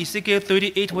章， Ezekiel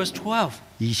 38 verse 12.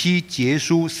 以西结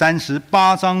书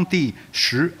38章第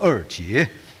12节。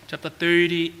 Chapter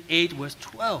 38 verse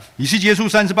 12. 以西结书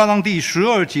38章第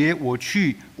12节，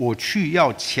我去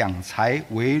要抢财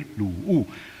为掳物，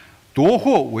夺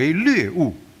货为掠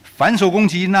物，反手攻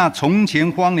击那从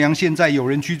前荒凉现在有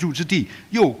人居住之地，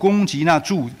又攻击那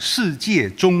住世界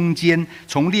中间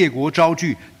从列国招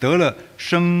聚得了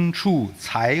牲畜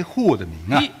财货的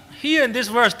民啊。 Here in this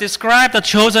verse, describe the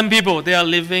chosen people. They are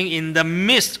living in the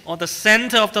midst or the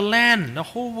center of the land, the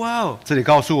whole world. 这里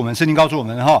告诉我们，圣经告诉我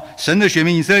们神的选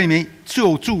民以色列民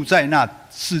就住在那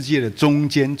世界的中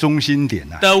间中心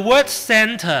点啊。 The word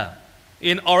center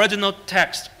in original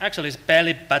text actually is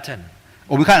belly button.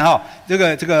 我们看这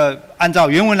个按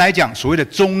照原文来讲，所谓的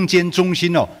中间中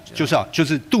心就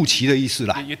是肚脐的意思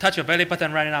啦。 You touch your belly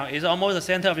button right now. Is it almost the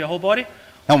center of your whole body?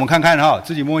 那我们看看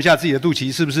自己摸一下自己的肚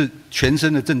脐是不是全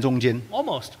身的正中间，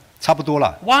 Almost. 差不多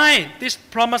了。 Why this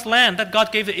promised land that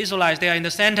God gave the Israelites, they are in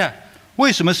the center?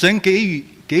 为什么神给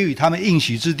予他们应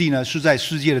许之地呢？是在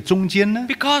世界的中间呢？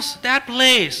 Because that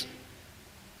place,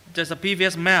 just a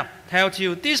previous map tells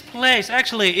you, this place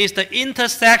actually is the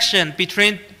intersection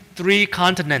between 3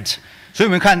 continents. 所以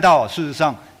我们看到，事实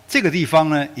上这个地方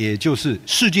呢，也就是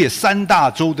世界3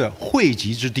大洲的汇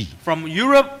集之地。 From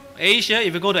Europe, Asia,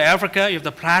 if you go to Africa, you have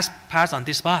to pass on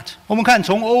this spot. 我们看，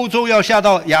从欧洲要下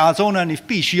到亚洲呢，你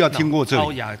必须要经过这里。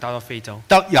到非洲。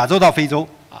到亚洲到非洲。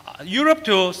Europe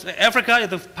to Africa, you have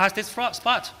to pass this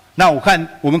spot. 那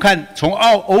我们看，从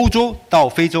欧洲到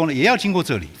非洲呢，也要经过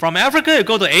这里。 From Africa, you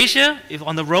go to Asia. If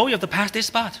on the road, you have to pass this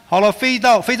spot. 好了，非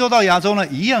洲到亚洲呢，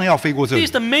一样要飞过这 This 里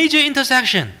is。the major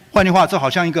intersection. 换句话，这好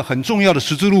像一个很重要的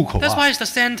十字路口 That's 啊， why it's the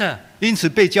center. 因此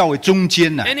被叫为中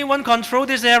间呐。 Anyone control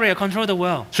this area, control the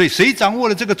world. 所以谁掌握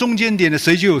了这个中间点呢，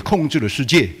谁就有控制了世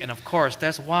界。 And of course,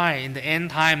 that's why in the end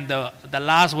time, the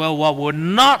last world war will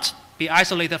not be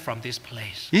isolated from this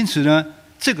place. 因此呢，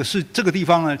这个地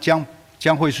方呢，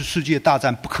将会是世界大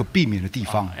战不可避免的地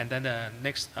方。 And then the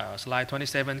next slide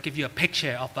 27 give you a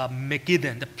picture of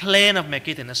Megiddo, the plain of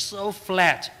Megiddo. It's so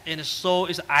flat and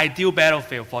it's an ideal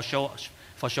battlefield for show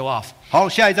off. 好，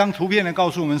下一张图片呢，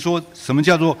告诉我们说什么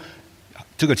叫做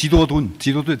这个基多顿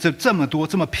这么多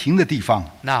这么平的地方。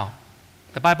 Now,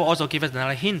 the Bible also gives us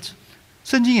another hint.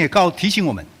 圣经也提醒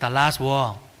我们， The last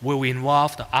war will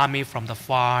involve the army from the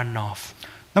far north.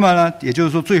 那么呢，也就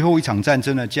是说，最后一场战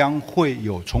争呢，将会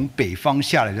有从北方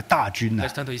下来的大军呢。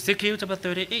 Let's turn to Ezekiel chapter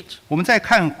 38. 我们再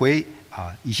看回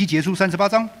以西结书38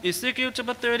章， Ezekiel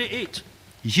chapter 38,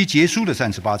 以西结书的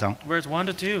38章 verse 1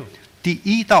 to 2. 第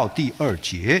1到第2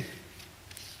节。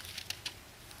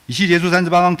以西结书38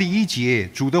章第1节，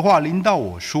主的话临到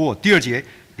我说，第2节，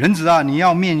人子啊，你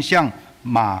要面向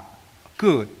马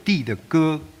各地的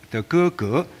哥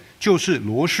格，就是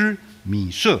罗斯、米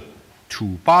舍、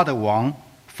土巴的王，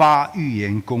发预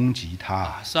言攻击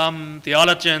他。 Some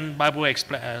theologian, Bible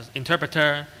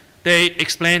interpreter, they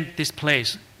explain this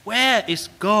place. Where is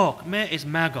Gog? Where is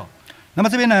Magog? 那么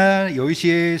这边呢，有一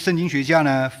些圣经学家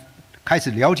呢，开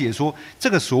始了解说，这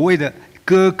个所谓的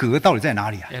哥格到底在哪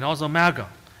里啊？ And also Magog.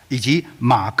 以及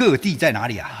马各地在哪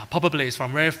里啊？ Probably is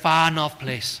from very far north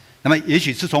place. 那么也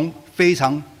许是从非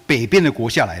常北边的国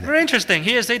下来的。 Very interesting.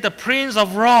 Here say the prince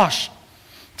of Rosh.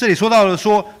 这里说到了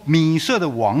说米色的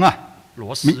王啊，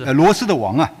罗斯的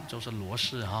王啊，就是罗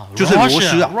斯啊，就是罗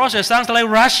斯啊。Russia sounds like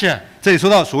Russia. 这里说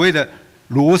到所谓的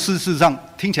罗斯，事实上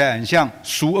听起来很像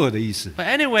苏俄的意思。 But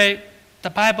anyway, the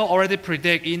Bible already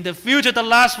predict in the future, the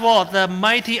last war, the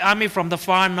mighty army from the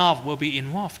far north will be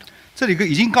involved. 这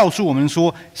里已经告诉我们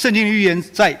说，圣经的预言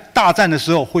在大战的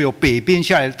时候会有北边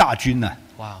下来的大军呢。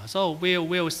 Wow. So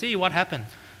we'll see what happened.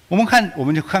 我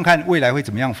们就看看未来会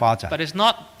怎么样发展。 But it's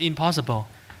not impossible.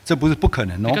 这不是不可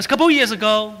能哦。 Because a couple years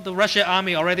ago, the Russian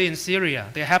army already in Syria.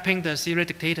 They're helping the Syrian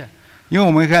dictator. 因为我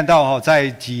们会看到在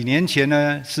几年前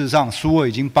呢，事实上苏俄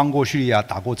已经帮过叙利亚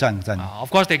打过战。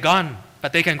 Of course, they're gone, but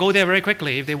they can go there very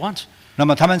quickly if they want. 那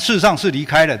么他们事实上是离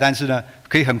开了，但是呢，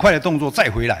可以很快的动作再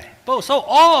回来。 So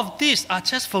all of these are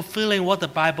just fulfilling what the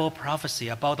Bible prophecy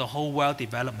about the whole world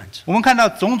development. 我们看到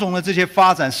种种的这些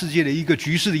发展世界的一个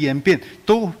局势的演变，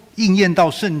都应验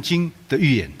到圣经的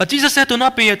预言。 But Jesus said, "Do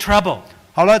not be in trouble."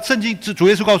 好了，圣经主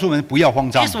耶稣告诉我们不要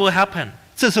慌张， This will happen.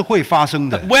 这是会发生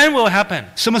的 But。when will happen?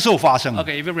 什么时候发生？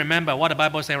 Okay, if you remember what the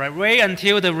Bible says, right? Wait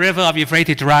until the river of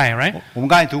Euphrates dry, right? 我们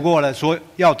刚才读过了，说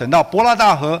要等到伯拉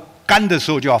大河干的时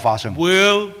候就要发生。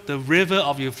 Will the river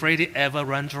of Euphrates ever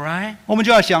run dry? 我们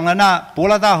就要想了，那伯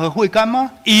拉大河会干吗？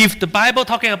 If the Bible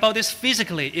talking about this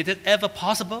physically, is it ever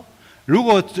possible? 如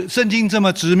果圣经这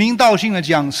么指名道姓的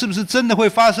讲，是不是真的会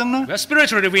发生呢？ Well,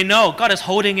 spiritually, we know God is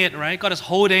holding it, right? God is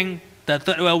holding the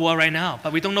Third World War right now,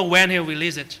 but we don't know when He'll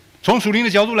release it. 从属灵的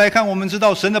角度来看，我们知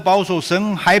道神的保守，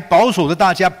神还保守着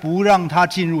大家，不让他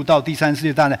进入到第三世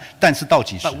界大战。但是到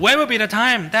几时？ But when will be the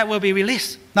time that will be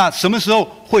released? 那什么时候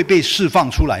会被释放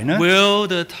出来呢？ Will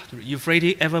the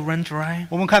Euphrates ever run dry?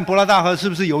 我们看伯拉大河是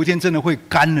不是有一天真的会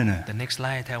干了呢？ The next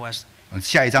slide tells us.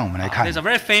 下一章我们来看。 There's a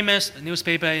very famous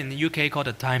newspaper in the UK called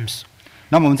the Times.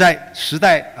 那么我们在时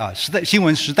代新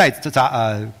闻时代这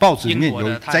报纸里面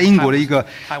有在英国的一个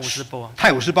泰晤士报。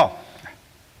泰晤士报。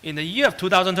 In the year of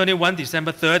 2021,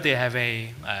 December 3rd, they have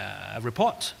a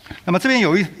report. 那么这边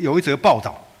有一则报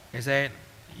道。 They said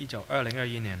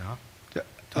 2021年啊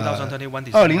，2021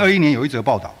 December. 2021年有一则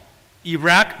报道。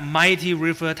 Iraq mighty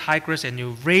river Tigris and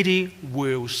Euphrates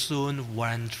will soon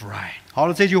run dry. 好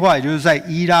了，这句话也就是在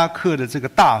伊拉克的这个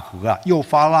大河啊，幼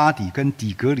发拉底跟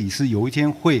底格里斯有一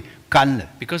天会干了。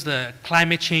 Because the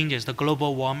climate changes, the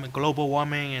global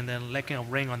warming, and the lacking of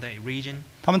rain on the region.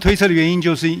 他们推测的原因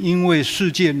就是因为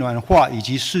世界暖化以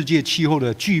及世界气候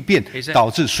的巨变导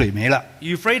致水没了。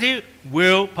 Euphrates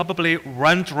will probably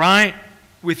run dry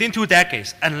within 2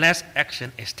 decades unless action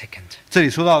is taken. 这里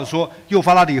说到说，幼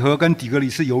发拉底河跟底格里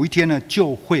斯有一天呢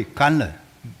就会干了，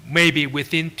 Maybe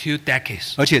within 2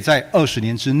 decades. 而且在20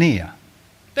年之内啊。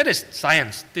 That is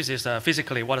science. This is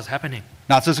physically what is happening.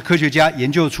 那这是科学家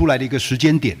研究出来的一个时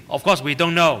间点。 Of course, we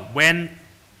don't know when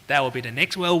that will be the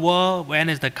next world war.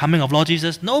 When is the coming of Lord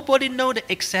Jesus? Nobody know the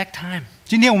exact time.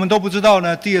 今天我们都不知道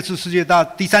呢，第三次世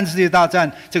界大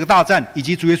战这个大战以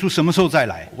及主耶稣什么时候再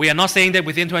来。 We are not saying that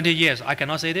within 20 years. I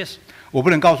cannot say this. 我不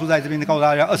能告诉在这边告诉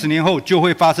大家，20年后就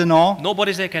会发生哦。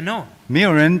 Nobody say can know. 没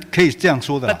有人可以这样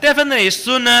说的。 But definitely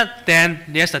sooner than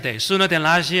yesterday, sooner than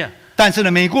last year. 但是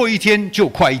呢，每过一天就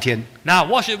快一天。 Now,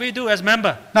 what should we do as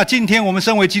member? 那今天我们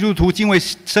身为基督徒，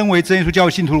身为真耶稣教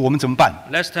会信徒，我们怎么办？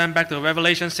 Let's turn back to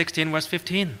Revelation 16, verse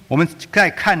 15. 我们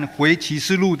再看回启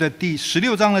示录的第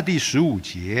16章的第15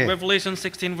节。 Revelation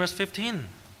 16, verse 15.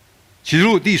 启示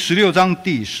录第16章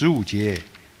第15节，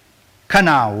看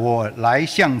啊，我来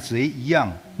像贼一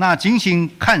样。那警醒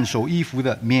看守衣服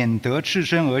的，免得赤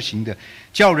身而行的，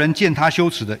叫人见他羞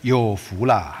耻的，有福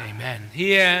啦。 Amen.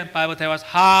 Here, Bible tells us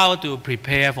how to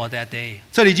prepare for that day.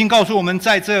 这里已经告诉我们，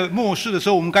在这末世的时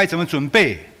候，我们该怎么准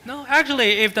备。 No,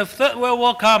 actually, if the Third World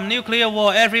War comes, nuclear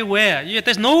war everywhere,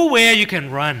 there's nowhere you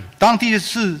can run. 当第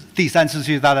三次世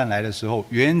界大战来的时候，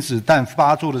原子弹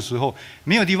发作的时候，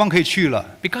没有地方可以去了。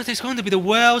 Because it's going to be the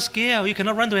world scale. You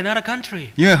cannot run to another country.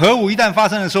 因为核武一旦发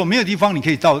生的时候，没有地方你可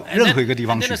以到 And 任何一个地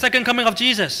方 then 去 the。second coming of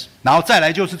Jesus. 然后再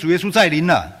来就是主耶稣再临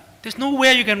了， There's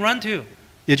nowhere you can run to.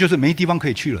 也就是没地方可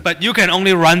以去了。 But you can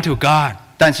only run to God.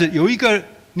 但是有一个，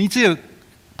你只有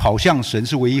跑向神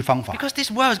是唯一方法。 Because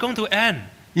this world is going to end.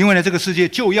 因为呢，这个世界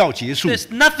就要结束。 There's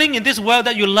nothing in this world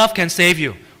that you love can save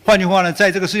you. 换句话呢，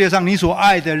在这个世界上，你所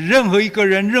爱的任何一个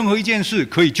人、任何一件事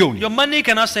可以救你。 Your money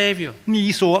cannot save you.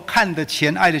 你所看的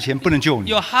钱、爱的钱不能救你。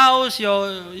 Your house,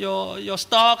 your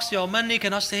stocks, your money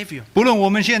cannot save you. 不论我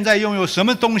们现在拥有什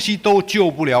么东西，都救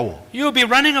不了我。 You'll be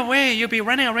running away. You'll be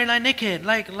running away like naked,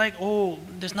 like oh,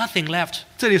 there's nothing left.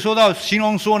 这里说到形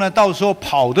容说呢，到时候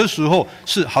跑的时候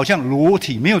是好像裸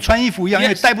体，没有穿衣服一样， Yes. 因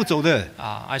为带不走的。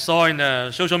 I saw in the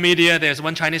social media there's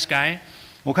one Chinese guy.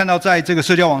 我看到在这个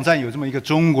社交网站有这么一个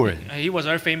中国人， He was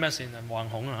very famous in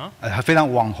Wanhong. 非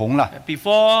常网红了。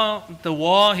 Before the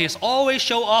war, he's always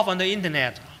show off on the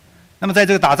internet. 那么在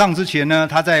这个打仗之前呢，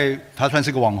他算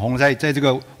是个网红，在这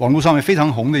个网络上面非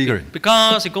常红的一个人。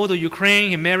 Because he go to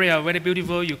Ukraine, he marry a very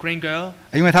beautiful Ukraine girl.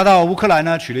 因为他到乌克兰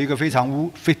呢，娶了一个非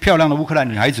漂亮的乌克兰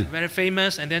女孩子， Very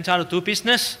famous, and then try to do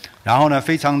business. 然后呢，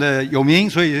非常的有名，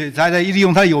所以他在利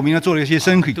用他的有名呢，做了一些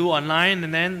生意。 Do online,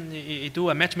 and then he do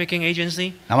a matchmaking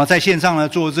agency. 那么在线上呢，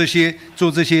做这些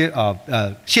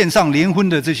线上联婚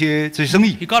的这些生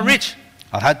意。 He got rich.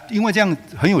 他因为这样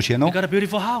很有钱 He 哦， got a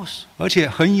beautiful house. 而且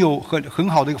很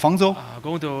好的一个房子哦，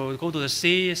 Go to the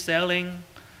sea, sailing,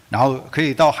 然后可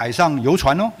以到海上游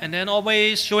船哦， and then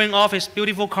always showing off his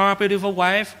beautiful car, beautiful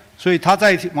wife. 所以他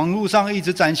在网络上一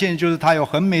直展现，就是他有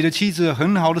很美的妻子，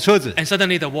很好的车子。 And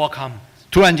suddenly the war come.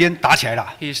 突然间打起来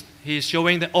了， He's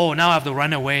showing that, oh, now I have to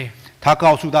run away. 他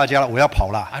告诉大家了，我要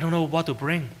跑了， I don't know what to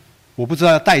bring. 我不知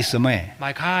道要带什么哎，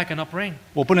 My car I cannot bring.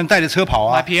 我不能带着车跑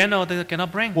My 啊， piano they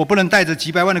cannot bring. 我不能带着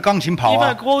几百万的钢琴跑 Even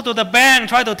啊。 go to the bank,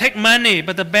 try to take money,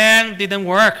 but the bank didn't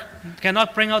work. Cannot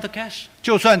bring out the cash.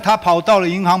 就算他跑到了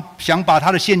银行，想把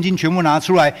他的现金全部拿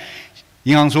出来，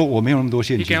银行说我没有那么多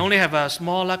现 He 金 can，only have a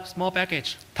small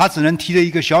baggage, 他只能提着一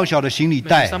个小小的行李 maybe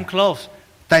袋， some clothes.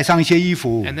 带上一些衣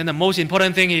服。 And then the most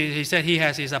important thing he said he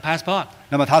has is a passport.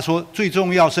 那么他说，最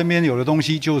重要身边有的东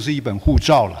西就是一本护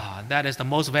照了， That is the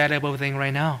most valuable thing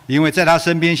right now. 因为在他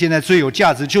身边现在最有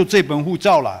价值就这本护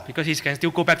照了。 Because he can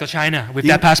still go back to China with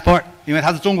Yeah. that passport. 因为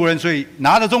他是中国人，所以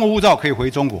拿着中国护照可以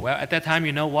回中国。 Well, at that time,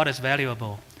 you know what is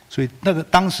valuable. 所以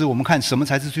当时我们看什么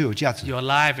才是最有价值？ Your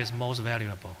life is most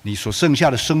valuable, 你所剩下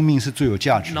的生命是最有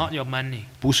价值， not your money.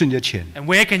 不是你的钱。 And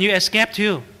where can you escape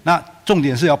to? 那重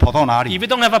点是要跑到哪里？ If you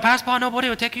don't have a passport, nobody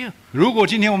will take you. 如果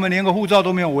今天我们连个护照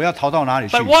都没有，我要逃到哪里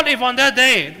去？ But what if on that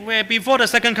day, where before the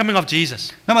second coming of Jesus?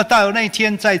 那么到那一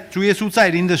天，在主耶稣再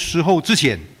临的时候之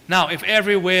前， Now, if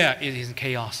everywhere it is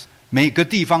chaos, 每个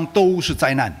地方都是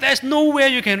灾难。 there's nowhere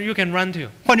you can run to.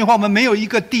 换句话，我们没有一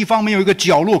个地方，没有一个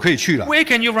角落可以去了。 Where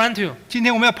can you run to? 今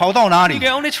天我们要跑到哪 You 里？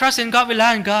 can only trust in God,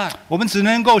 rely on God. 我们只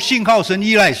能够信靠神，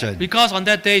依赖神。 Because on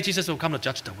that day, Jesus will come to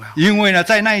judge the world, 因为呢，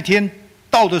在那一天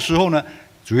到的时候呢，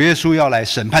主耶稣要来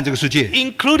审判这个世界。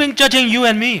 including judging you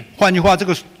and me. 换句话，这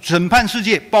个审判世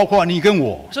界包括你跟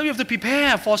我。 So you have to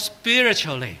prepare for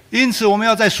spiritually. 因此，我们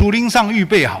要在属灵上预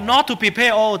备好， Not to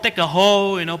prepare, oh, dig a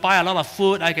hole, buy a lot of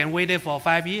food, I can wait there for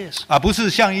 5 years. 而不是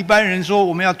像一般人说，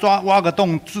我们要挖个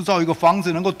洞，制造一个房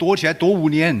子，能够躲起来躲5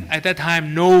年。 At that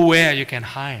time, nowhere you can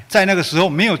hide. 在那个时候，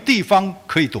没有地方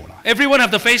可以躲了， Everyone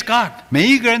have to face God. 每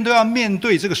一个人都要面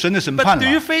对这个神的审判 But do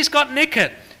you 了。 face God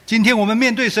naked? 今天我们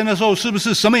面对神的时候，是不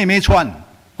是什么也没穿？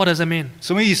 What does it mean?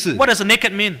 什么意思？ What does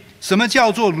naked mean? 什么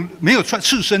叫做没有穿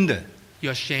赤身的？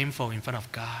 You're shameful in front of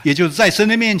God. 也就是在神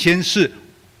的面前是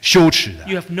羞耻的。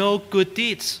 You have no good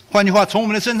deeds. 换句话，从我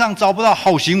们的身上找不到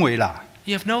好行为啦，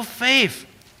 You have no faith.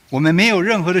 我们没有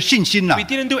任何的信心啦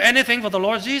We。didn't do anything for the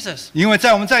Lord Jesus. 因为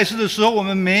在我们在世的时候，我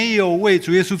们没有为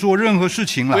主耶稣做任何事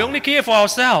情啦 We，only care for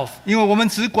ourselves. 因为我们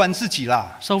只管自己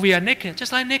啦。 So we are naked,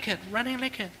 just like naked, running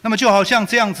naked. 那么就好像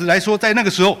这样子来说，在那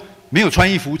个时候没有穿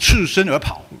衣服，赤身而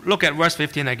跑。 Look at verse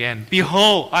 15 again.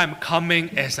 Behold, I am coming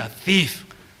as a thief.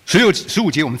 15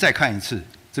节我们再看一次，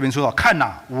这边说到，看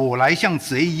呐、我来像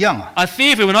贼一样啊！ A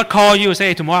thief will not call you,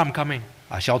 say, tomorrow I'm coming.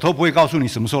 小偷不会告诉你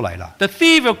什么时候来了， The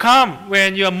thief will come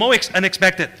when you are most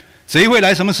unexpected. 贼会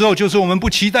来什么时候？就是我们不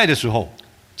期待的时候。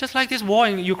 Just like this war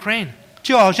in Ukraine.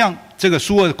 就好像这个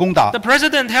苏俄攻打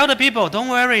The，president tell the people, don't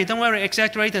worry,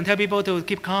 exaggerate and tell people to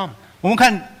keep calm. 我们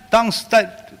看当时在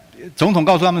总统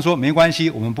告诉他们说，没关系，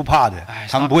我们不怕的哎，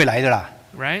他们不会来的啦。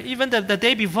 Right? Even the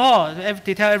day before,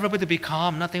 they tell everybody to be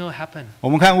calm, nothing will happen. 我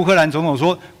们看乌克兰总统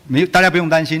说，大家不用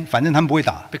担心，反正他们不会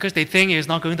打， Because they think it's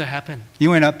not going to happen. 因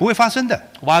为呢不会发生的。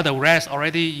 While the rest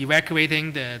already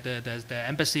evacuating the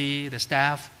embassy, the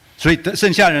staff, 所以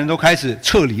剩下的人都开始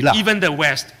撤离了。 even the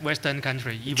Western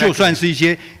country, 就算 evacuate. 是一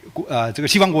些这个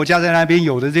西方国家在那边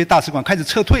有的这些大使馆开始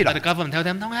撤退 But 了 the，government tell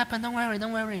them, don't happen, don't worry,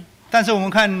 don't worry. 但是我们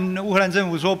看乌克兰政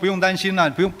府说不用担心了，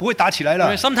不会打起来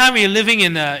了。 Sometimes we're living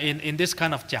in this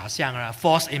kind of 假象,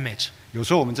 false image. 有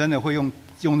时候我们真的会用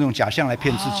那种假象来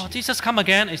骗自 Oh, 己。 Jesus come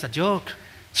again is a joke.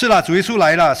 是啦，主耶稣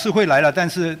来了，是会来了，但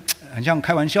是很像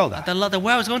开玩笑的。 The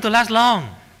world is going to last long.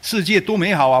 世界多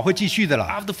美好啊，会继续的 I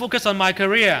啦。 have to focus on my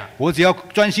career, 我只要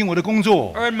专心我的工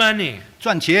作， earn money,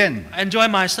 赚钱， enjoy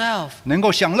myself. 能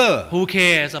够享乐。 Who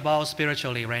cares about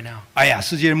spiritually right now? 哎呀，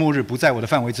世界的末日不在我的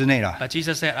范围之内了。 But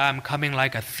Jesus said, I'm coming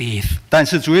like a thief. 但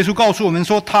是主耶稣告诉我们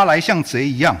说，他来像贼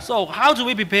一样。 So how do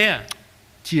we prepare?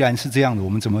 既然是这样的，我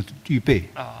们怎么预备？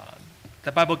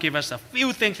 The Bible gives us a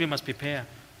few things we must prepare.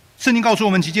 圣经告诉我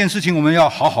们几件事情，我们要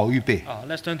好好预备。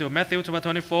 Let's turn to Matthew chapter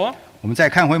 24. 我们再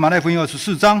看回马太福音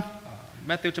24章，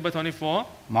 Matthew chapter 24.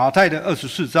 马太的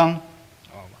24章，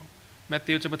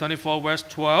 Matthew chapter 24, verse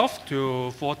 12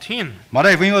 to 14. 马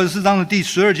太福音24章的第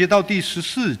12节到第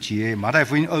14节。马太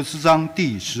福音24章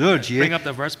第12 Bring 节， up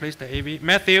the verse, please, the AV.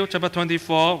 Matthew chapter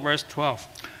 24, verse 12.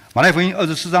 马太福音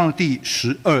24章的第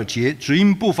12节，只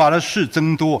因不法的事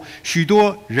增多，许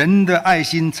多人的爱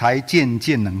心才渐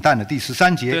渐冷淡了。第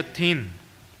13节， 13.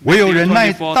 唯有忍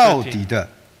耐 Matthew 24, 到底的，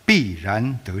必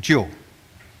然得救。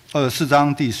24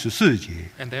章第14节，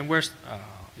 And then verse,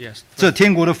 yes. 这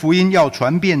天国的福音要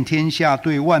传遍天下，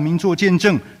对万民做见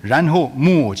证，然后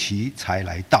末期才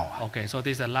来到啊。 Okay, so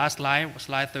this is the last slide,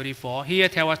 slide 34. Here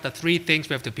tell us the three things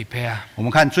we have to prepare. 我们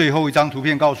看最后一张图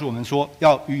片，告诉我们说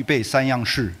要预备3样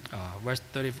事。Verse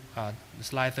 30,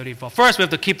 slide 34. First, we have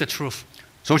to keep the truth.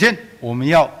 首先，我们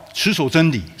要持守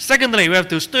真理； Secondly, we have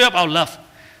to stir up our love.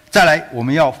 再来，我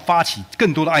们要发起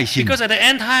更多的爱心。 Because at the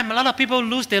end time, a lot of people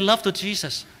lose their love to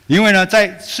Jesus. 因为呢，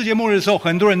在世界末日的时候，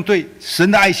很多人对神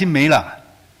的爱心没了，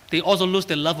 They also lose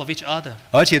their love of each other.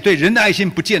 而且对人的爱心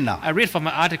不见了。 I read from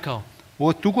an article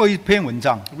我读过一篇文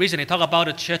章， recently talk about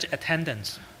the church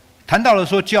attendance. 谈到了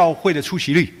说教会的出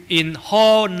席率， In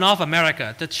whole North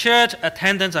America, the church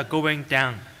attendance are going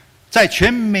down. 在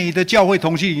全美的教会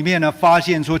统计里面呢，发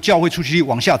现说教会出席率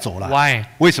往下走了。 Why?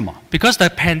 为什么？ Because the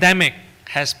pandemic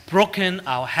has broken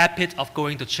our habit of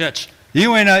going to church. 因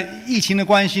为呢，疫情的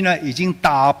关系呢，已经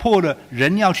打破了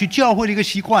人要去教会的一个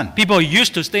习惯。 People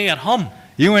used to stay at home.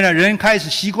 因为呢，人开始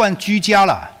习惯居家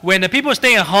了。 When the people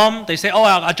stay at home, they say, "Oh,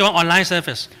 I'll join online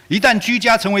service." 一旦居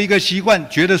家成为一个习惯，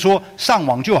觉得说上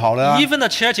网就好了啊。 Even the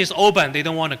church is open, they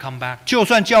don't want to come back. 就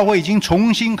算教会已经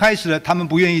重新开始了，他们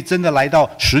不愿意真的来到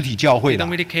实体教 They 会 don't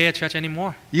了， really care church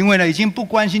anymore, 因为呢，已经不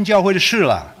关心教会的事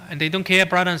了。 and they don't care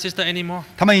brother and sister anymore.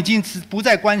 他们已经不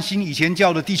再关心以前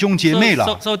教的弟兄姐妹 So,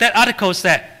 了。 so that article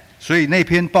said, 所以那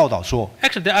篇报道说，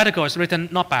 actually, the article is written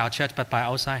not by our church but by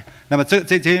outside. 那么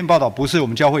这篇报道不是我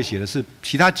们教会写的，是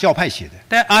其他教派写的。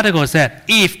 That article said,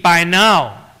 if by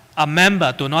now a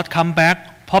member do not come back,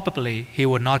 probably he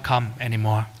would not come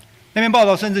anymore. 那篇报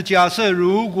道甚至假设，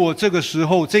如果这个时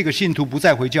候这个信徒不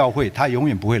再回教会，他永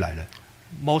远不会来了，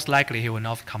 Most likely he will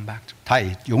not come back. 他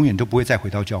也永远都不会再回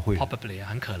到教会了。 Probably,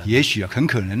 很可能。也许啊，很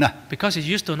可能啊， Because he's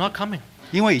used to not coming.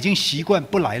 因为已经习惯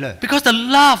不来了。 Because the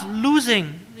love losing,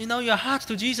 your heart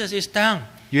to Jesus is down.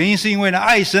 原因是因为呢，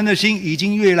爱神的心已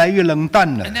经越来越冷淡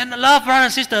了 And。then the love brother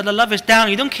and sister, the love is down.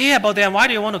 You don't care about them. Why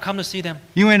do you want to come to see them?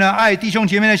 因为呢，爱弟兄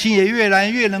姐妹的心也越来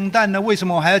越冷淡了。为什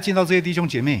么我还要见到这些弟兄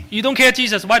姐妹？ You don't care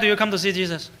Jesus. Why do you come to see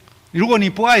Jesus? 如果你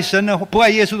不爱神呢，不爱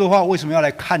耶稣的话，为什么要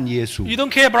来看耶稣？ You don't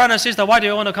care brother and sister. Why do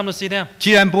you want to come to see them?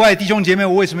 既然不爱弟兄姐妹，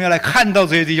我为什么要来看到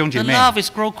这些弟兄姐 The 妹？ love is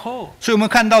grow cold. 所以我们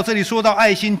看到这里说到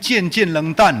爱心渐渐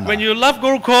冷淡了 When。you love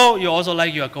grow cold, you also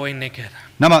like you are going naked.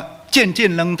 那么渐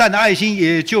渐冷淡的爱心，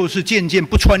也就是渐渐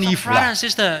不穿衣 So 服 brother 了。 and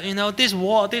sister, this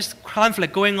war, this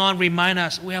conflict going on remind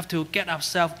us we have to get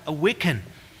ourselves awakened.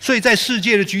 所以在世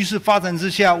界的局势发展之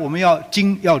下，我们要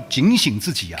警醒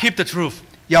自己啊， Keep the truth.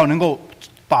 要能够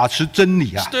把持真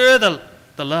理啊， Stir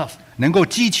the love. 能够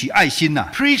激起爱心呐、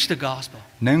 Preach the gospel.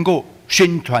 能够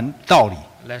宣传道理。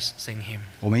 Let's sing hymn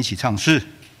我们一起唱诗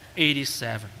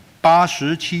87.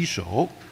 87首。